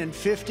inflation in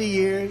 50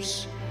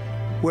 years,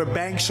 where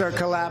banks are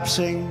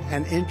collapsing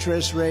and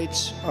interest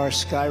rates are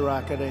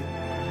skyrocketing.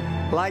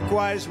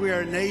 Likewise, we are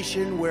a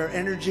nation where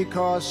energy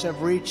costs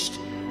have reached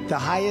the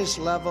highest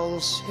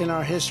levels in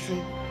our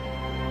history.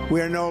 We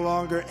are no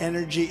longer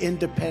energy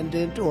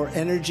independent or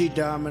energy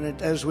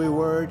dominant as we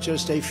were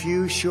just a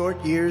few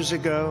short years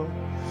ago.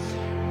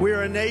 We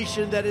are a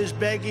nation that is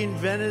begging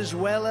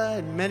Venezuela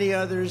and many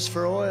others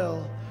for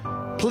oil.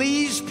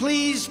 Please,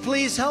 please,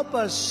 please help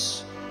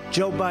us,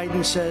 Joe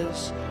Biden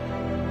says.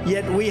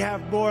 Yet we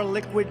have more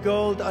liquid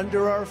gold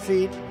under our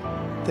feet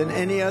than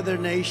any other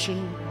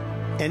nation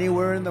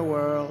anywhere in the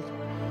world.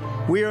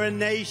 We are a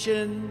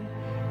nation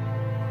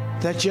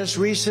that just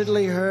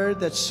recently heard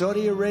that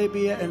Saudi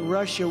Arabia and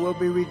Russia will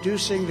be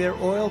reducing their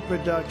oil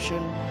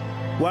production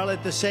while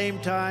at the same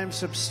time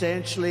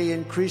substantially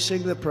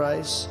increasing the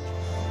price.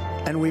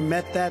 And we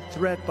met that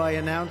threat by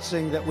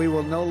announcing that we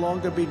will no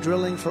longer be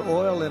drilling for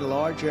oil in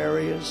large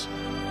areas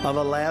of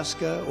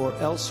Alaska or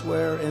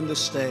elsewhere in the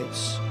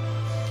States.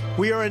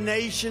 We are a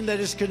nation that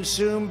is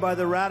consumed by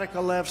the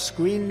radical left's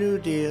Green New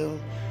Deal,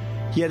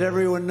 yet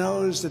everyone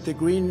knows that the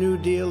Green New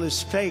Deal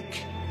is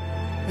fake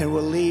and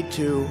will lead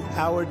to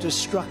our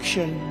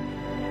destruction.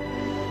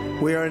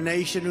 We are a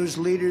nation whose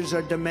leaders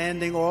are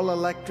demanding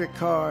all-electric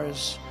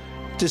cars,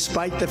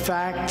 despite the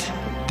fact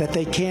that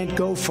they can't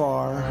go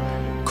far,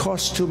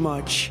 cost too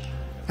much,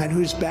 and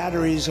whose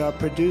batteries are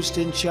produced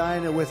in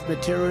China with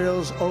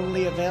materials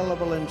only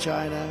available in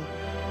China,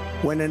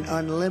 when an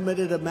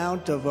unlimited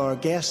amount of our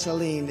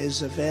gasoline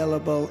is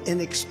available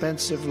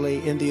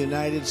inexpensively in the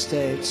United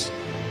States,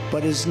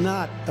 but is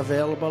not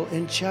available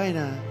in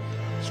China.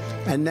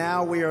 And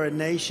now we are a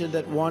nation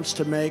that wants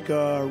to make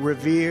our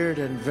revered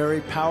and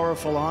very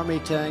powerful Army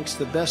tanks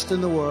the best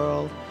in the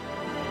world.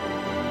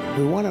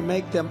 We want to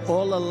make them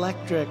all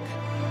electric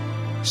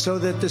so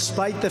that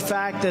despite the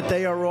fact that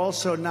they are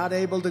also not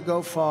able to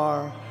go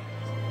far,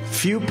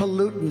 few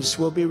pollutants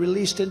will be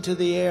released into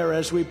the air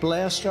as we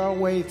blast our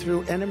way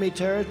through enemy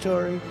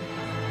territory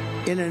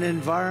in an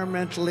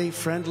environmentally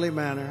friendly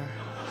manner.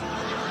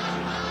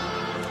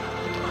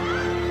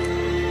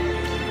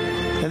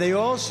 And they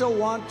also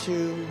want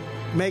to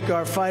make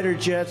our fighter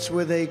jets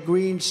with a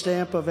green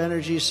stamp of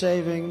energy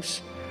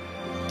savings,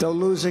 though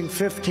losing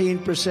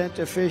 15%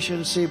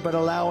 efficiency, but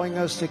allowing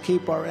us to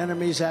keep our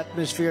enemy's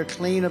atmosphere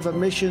clean of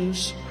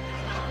emissions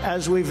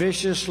as we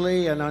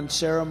viciously and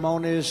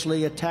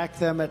unceremoniously attack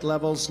them at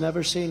levels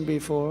never seen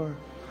before.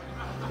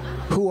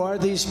 Who are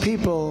these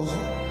people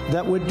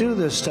that would do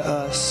this to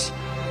us?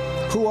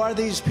 Who are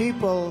these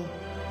people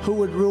who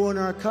would ruin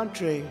our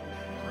country?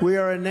 We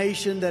are a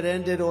nation that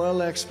ended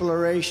oil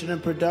exploration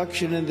and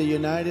production in the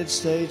United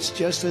States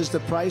just as the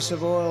price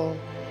of oil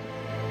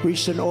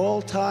reached an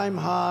all-time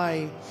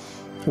high.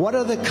 What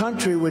other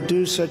country would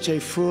do such a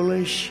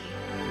foolish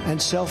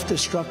and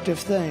self-destructive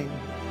thing?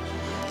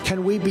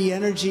 Can we be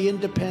energy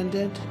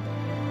independent?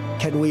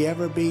 Can we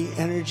ever be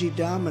energy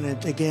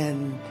dominant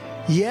again?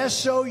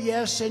 Yes, oh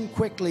yes, and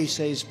quickly,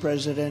 says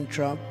President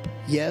Trump.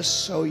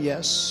 Yes, oh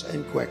yes,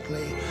 and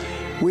quickly.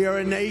 We are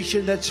a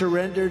nation that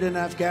surrendered in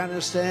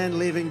Afghanistan,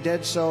 leaving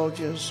dead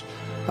soldiers,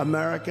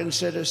 American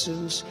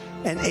citizens,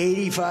 and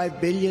 $85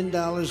 billion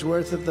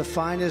worth of the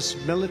finest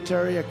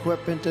military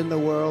equipment in the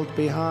world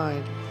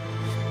behind.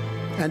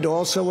 And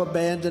also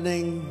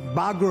abandoning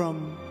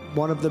Bagram,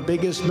 one of the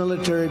biggest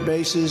military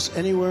bases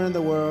anywhere in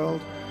the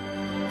world,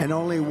 and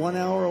only 1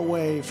 hour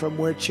away from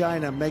where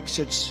China makes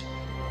its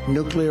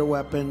nuclear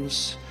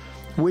weapons.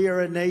 We are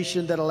a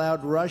nation that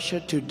allowed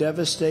Russia to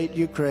devastate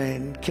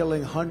Ukraine,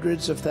 killing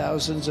hundreds of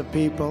thousands of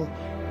people,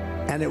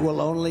 and it will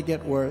only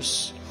get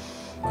worse.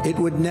 It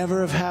would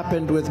never have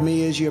happened with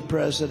me as your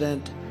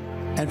president,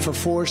 and for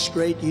 4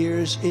 straight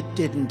years, it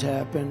didn't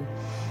happen.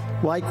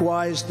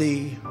 Likewise,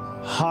 the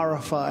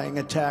horrifying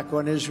attack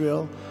on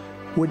Israel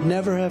would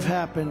never have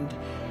happened.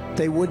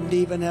 They wouldn't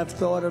even have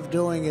thought of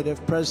doing it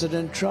if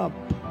President Trump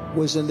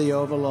was in the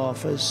Oval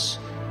Office.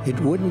 It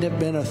wouldn't have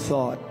been a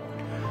thought.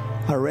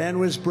 Iran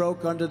was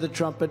broke under the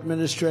Trump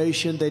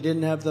administration. They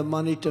didn't have the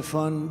money to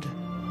fund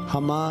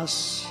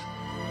Hamas,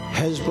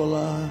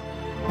 Hezbollah,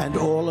 and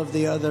all of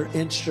the other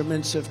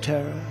instruments of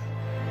terror.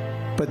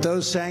 But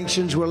those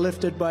sanctions were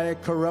lifted by a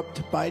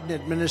corrupt Biden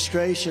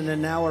administration,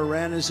 and now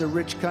Iran is a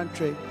rich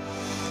country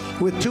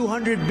with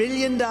 $200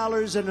 billion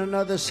and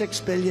another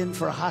 $6 billion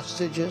for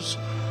hostages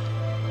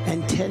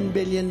and $10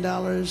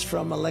 billion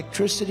from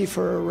electricity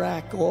for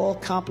Iraq, all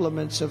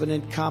compliments of an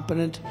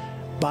incompetent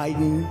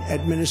Biden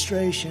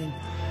administration.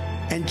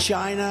 And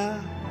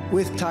China,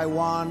 with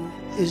Taiwan,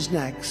 is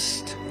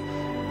next.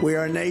 We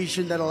are a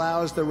nation that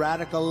allows the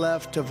radical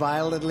left to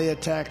violently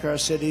attack our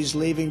cities,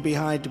 leaving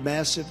behind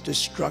massive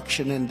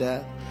destruction and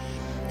death.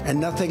 And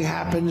nothing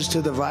happens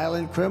to the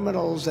violent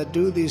criminals that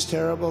do these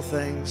terrible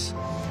things.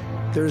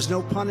 There is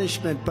no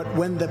punishment, but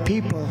when the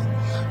people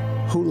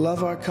who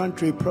love our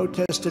country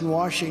protest in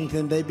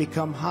Washington, they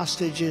become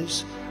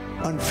hostages,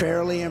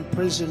 unfairly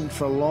imprisoned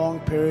for long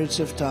periods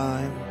of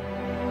time.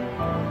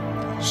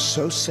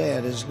 So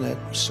sad, isn't it?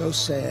 So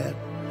sad.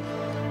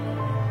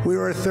 We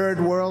are a third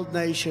world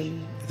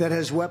nation that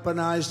has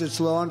weaponized its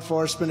law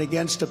enforcement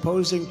against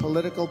opposing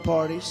political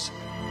parties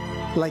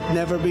like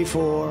never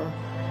before.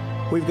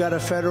 We've got a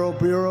Federal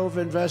Bureau of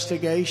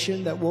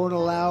Investigation that won't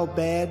allow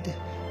bad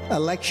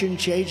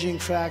election-changing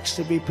facts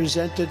to be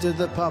presented to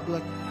the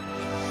public,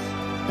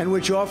 and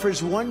which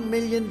offers $1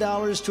 million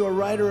to a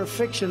writer of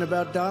fiction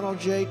about Donald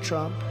J.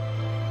 Trump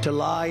to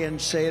lie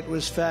and say it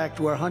was fact,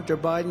 where Hunter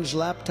Biden's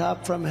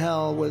laptop from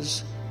hell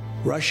was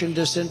Russian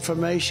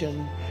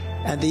disinformation,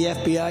 and the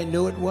FBI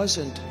knew it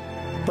wasn't.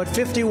 But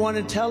 51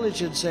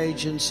 intelligence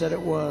agents said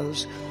it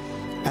was.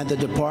 And the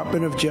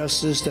Department of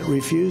Justice that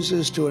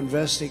refuses to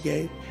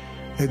investigate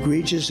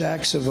egregious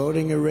acts of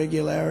voting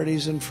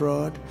irregularities and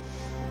fraud.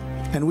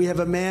 And we have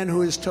a man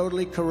who is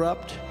totally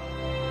corrupt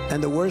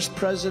and the worst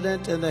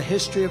president in the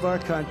history of our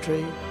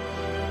country,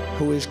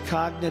 who is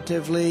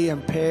cognitively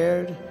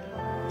impaired,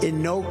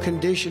 in no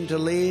condition to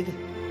lead,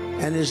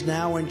 and is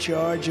now in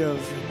charge of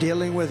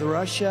dealing with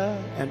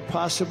Russia and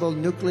possible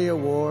nuclear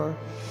war,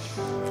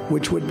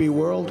 which would be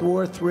World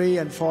War III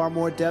and far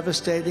more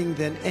devastating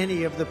than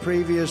any of the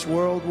previous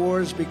world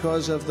wars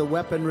because of the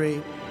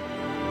weaponry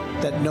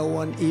that no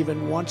one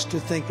even wants to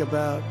think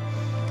about.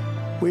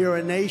 We are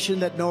a nation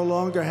that no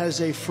longer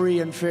has a free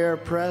and fair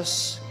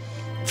press.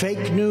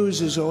 Fake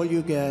news is all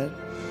you get,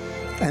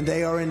 and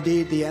they are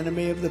indeed the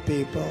enemy of the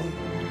people.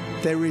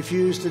 They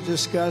refuse to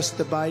discuss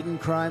the Biden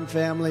crime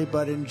family,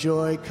 but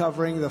enjoy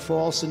covering the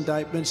false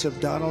indictments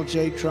of Donald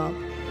J. Trump,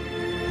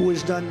 who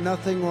has done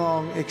nothing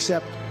wrong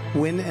except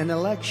win an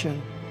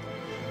election.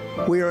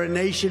 We are a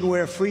nation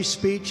where free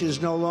speech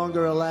is no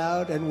longer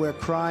allowed and where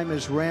crime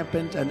is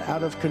rampant and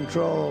out of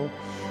control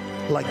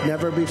like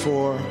never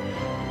before.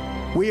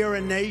 We are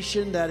a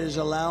nation that is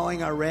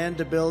allowing Iran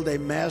to build a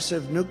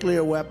massive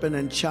nuclear weapon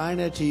and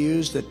China to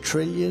use the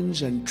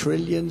trillions and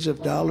trillions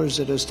of dollars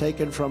it has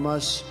taken from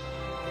us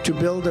to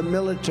build a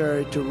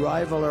military to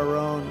rival our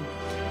own.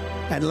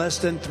 And less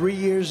than 3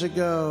 years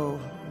ago,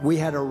 we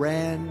had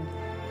Iran,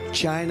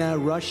 China,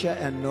 Russia,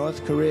 and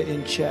North Korea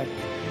in check.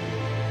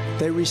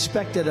 They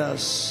respected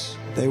us.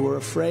 They were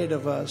afraid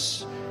of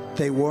us.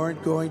 They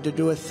weren't going to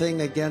do a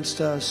thing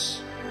against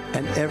us,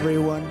 and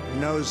everyone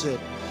knows it.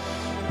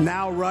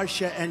 Now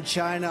Russia and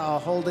China are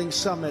holding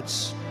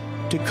summits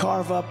to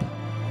carve up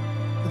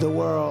the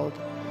world.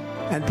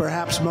 And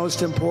perhaps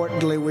most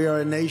importantly, we are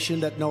a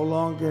nation that no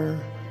longer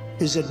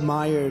is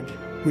admired,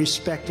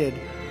 respected,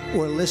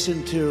 or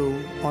listened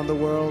to on the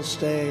world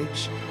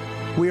stage.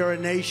 We are a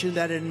nation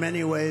that in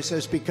many ways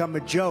has become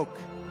a joke.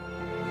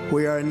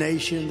 We are a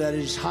nation that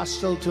is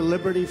hostile to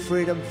liberty,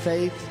 freedom,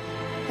 faith,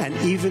 and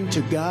even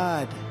to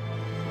God.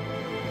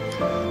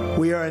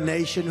 We are a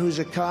nation whose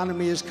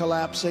economy is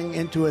collapsing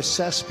into a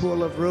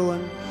cesspool of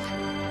ruin,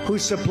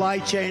 whose supply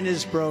chain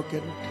is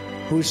broken,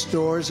 whose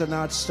stores are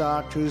not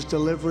stocked, whose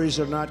deliveries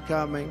are not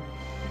coming,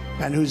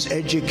 and whose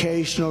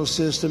educational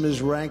system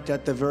is ranked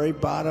at the very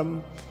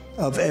bottom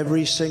of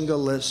every single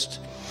list.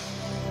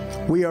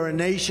 We are a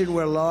nation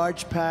where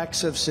large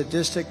packs of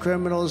sadistic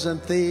criminals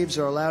and thieves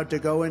are allowed to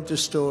go into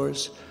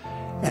stores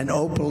and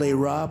openly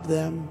rob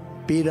them,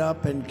 beat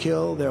up and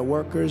kill their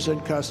workers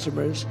and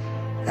customers,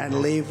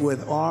 and leave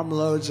with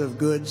armloads of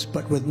goods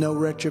but with no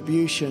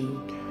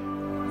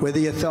retribution. where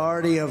the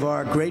authority of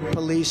our great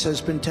police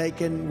has been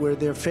taken, where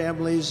their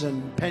families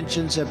and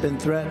pensions have been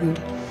threatened,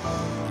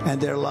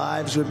 and their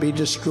lives would be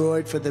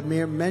destroyed for the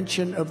mere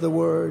mention of the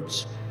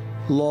words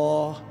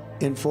law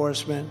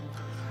enforcement.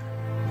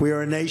 We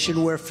are a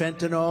nation where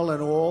fentanyl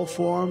and all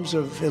forms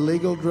of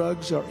illegal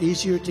drugs are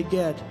easier to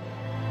get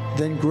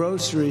than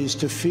groceries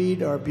to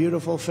feed our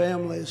beautiful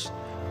families.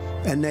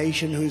 A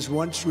nation whose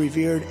once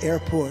revered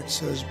airports,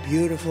 those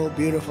beautiful,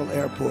 beautiful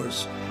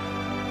airports,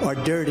 are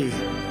dirty,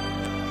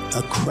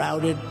 a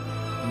crowded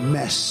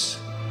mess.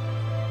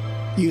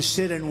 You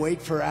sit and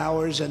wait for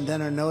hours and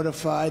then are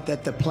notified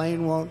that the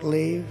plane won't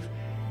leave,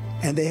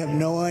 and they have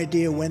no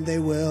idea when they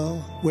will,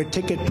 where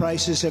ticket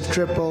prices have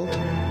tripled.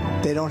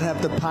 They don't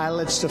have the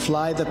pilots to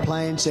fly the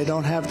planes. They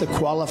don't have the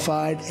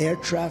qualified air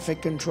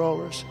traffic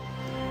controllers,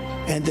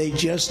 and they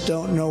just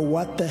don't know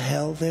what the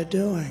hell they're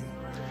doing.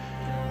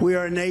 We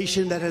are a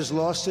nation that has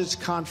lost its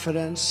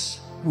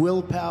confidence,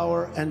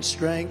 willpower, and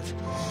strength.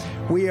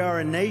 We are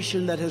a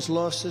nation that has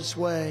lost its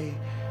way,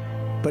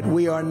 but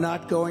we are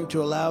not going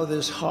to allow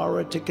this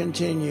horror to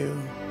continue.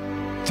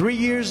 3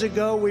 years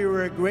ago, we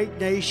were a great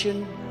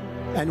nation,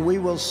 and we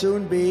will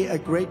soon be a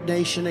great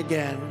nation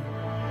again.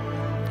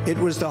 It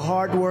was the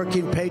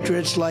hardworking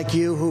patriots like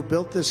you who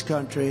built this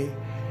country,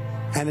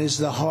 and it's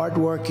the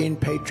hardworking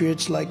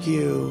patriots like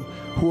you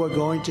who are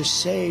going to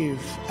save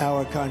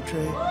our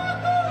country.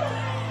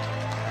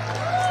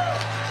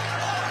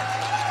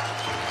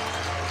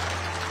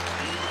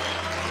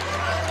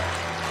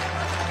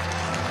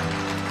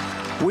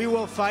 We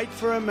will fight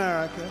for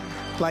America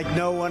like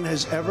no one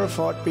has ever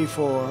fought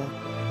before.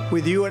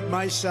 With you at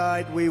my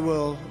side, we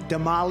will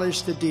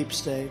demolish the deep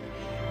state.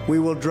 We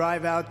will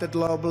drive out the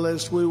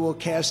globalists. We will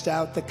cast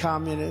out the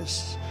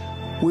communists.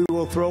 We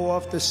will throw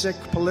off the sick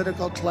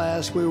political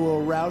class. We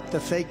will rout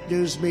the fake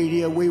news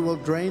media. We will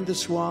drain the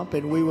swamp,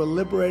 and we will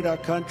liberate our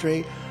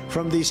country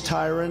from these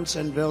tyrants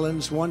and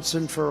villains once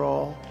and for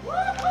all.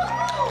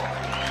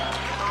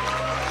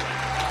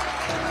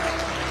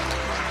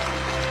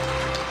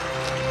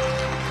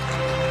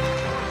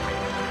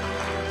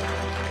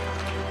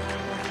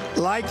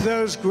 Like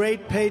those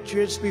great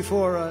patriots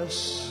before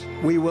us,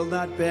 we will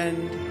not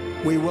bend,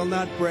 we will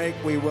not break,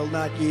 we will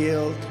not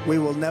yield, we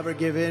will never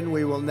give in,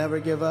 we will never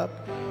give up,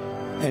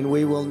 and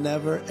we will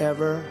never,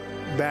 ever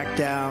back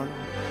down.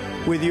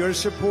 With your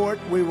support,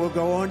 we will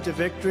go on to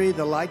victory,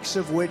 the likes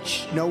of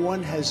which no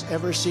one has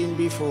ever seen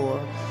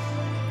before.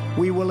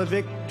 We will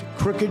evict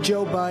crooked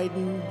Joe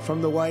Biden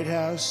from the White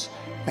House,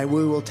 and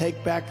we will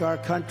take back our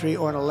country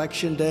on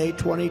Election Day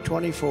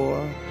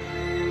 2024.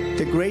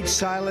 The great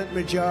silent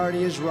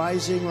majority is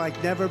rising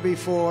like never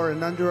before,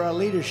 and under our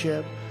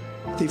leadership,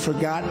 the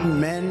forgotten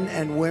men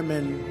and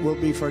women will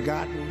be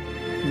forgotten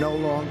no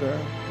longer.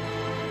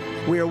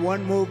 We are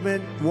one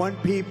movement, one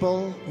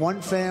people,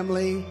 one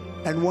family,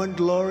 and one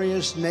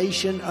glorious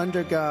nation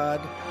under God.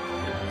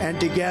 And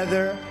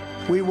together,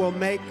 we will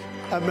make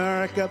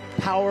America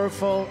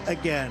powerful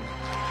again.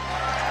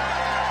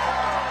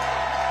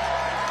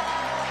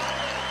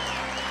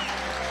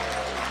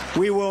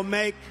 We will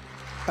make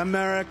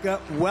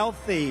America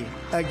wealthy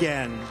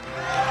again.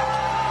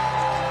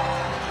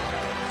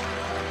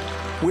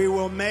 We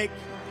will make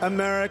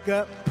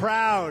America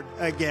proud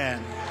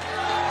again.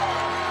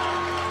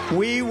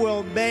 We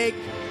will make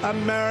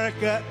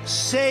America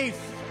safe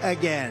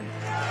again.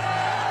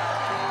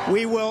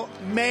 We will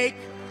make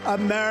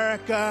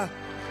America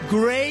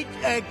great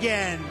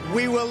again.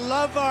 We will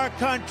love our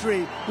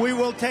country. We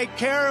will take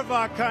care of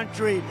our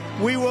country.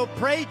 We will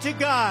pray to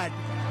God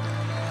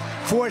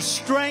for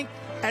strength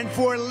and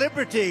for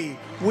liberty.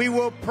 We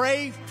will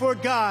pray for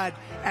God,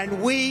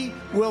 and we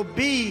will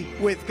be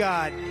with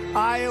God.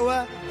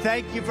 Iowa,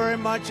 thank you very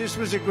much. This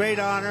was a great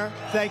honor.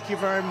 Thank you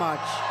very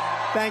much.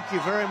 Thank you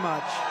very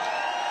much.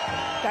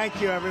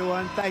 Thank you,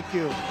 everyone. Thank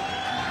you.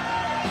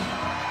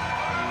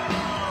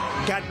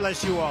 God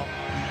bless you all.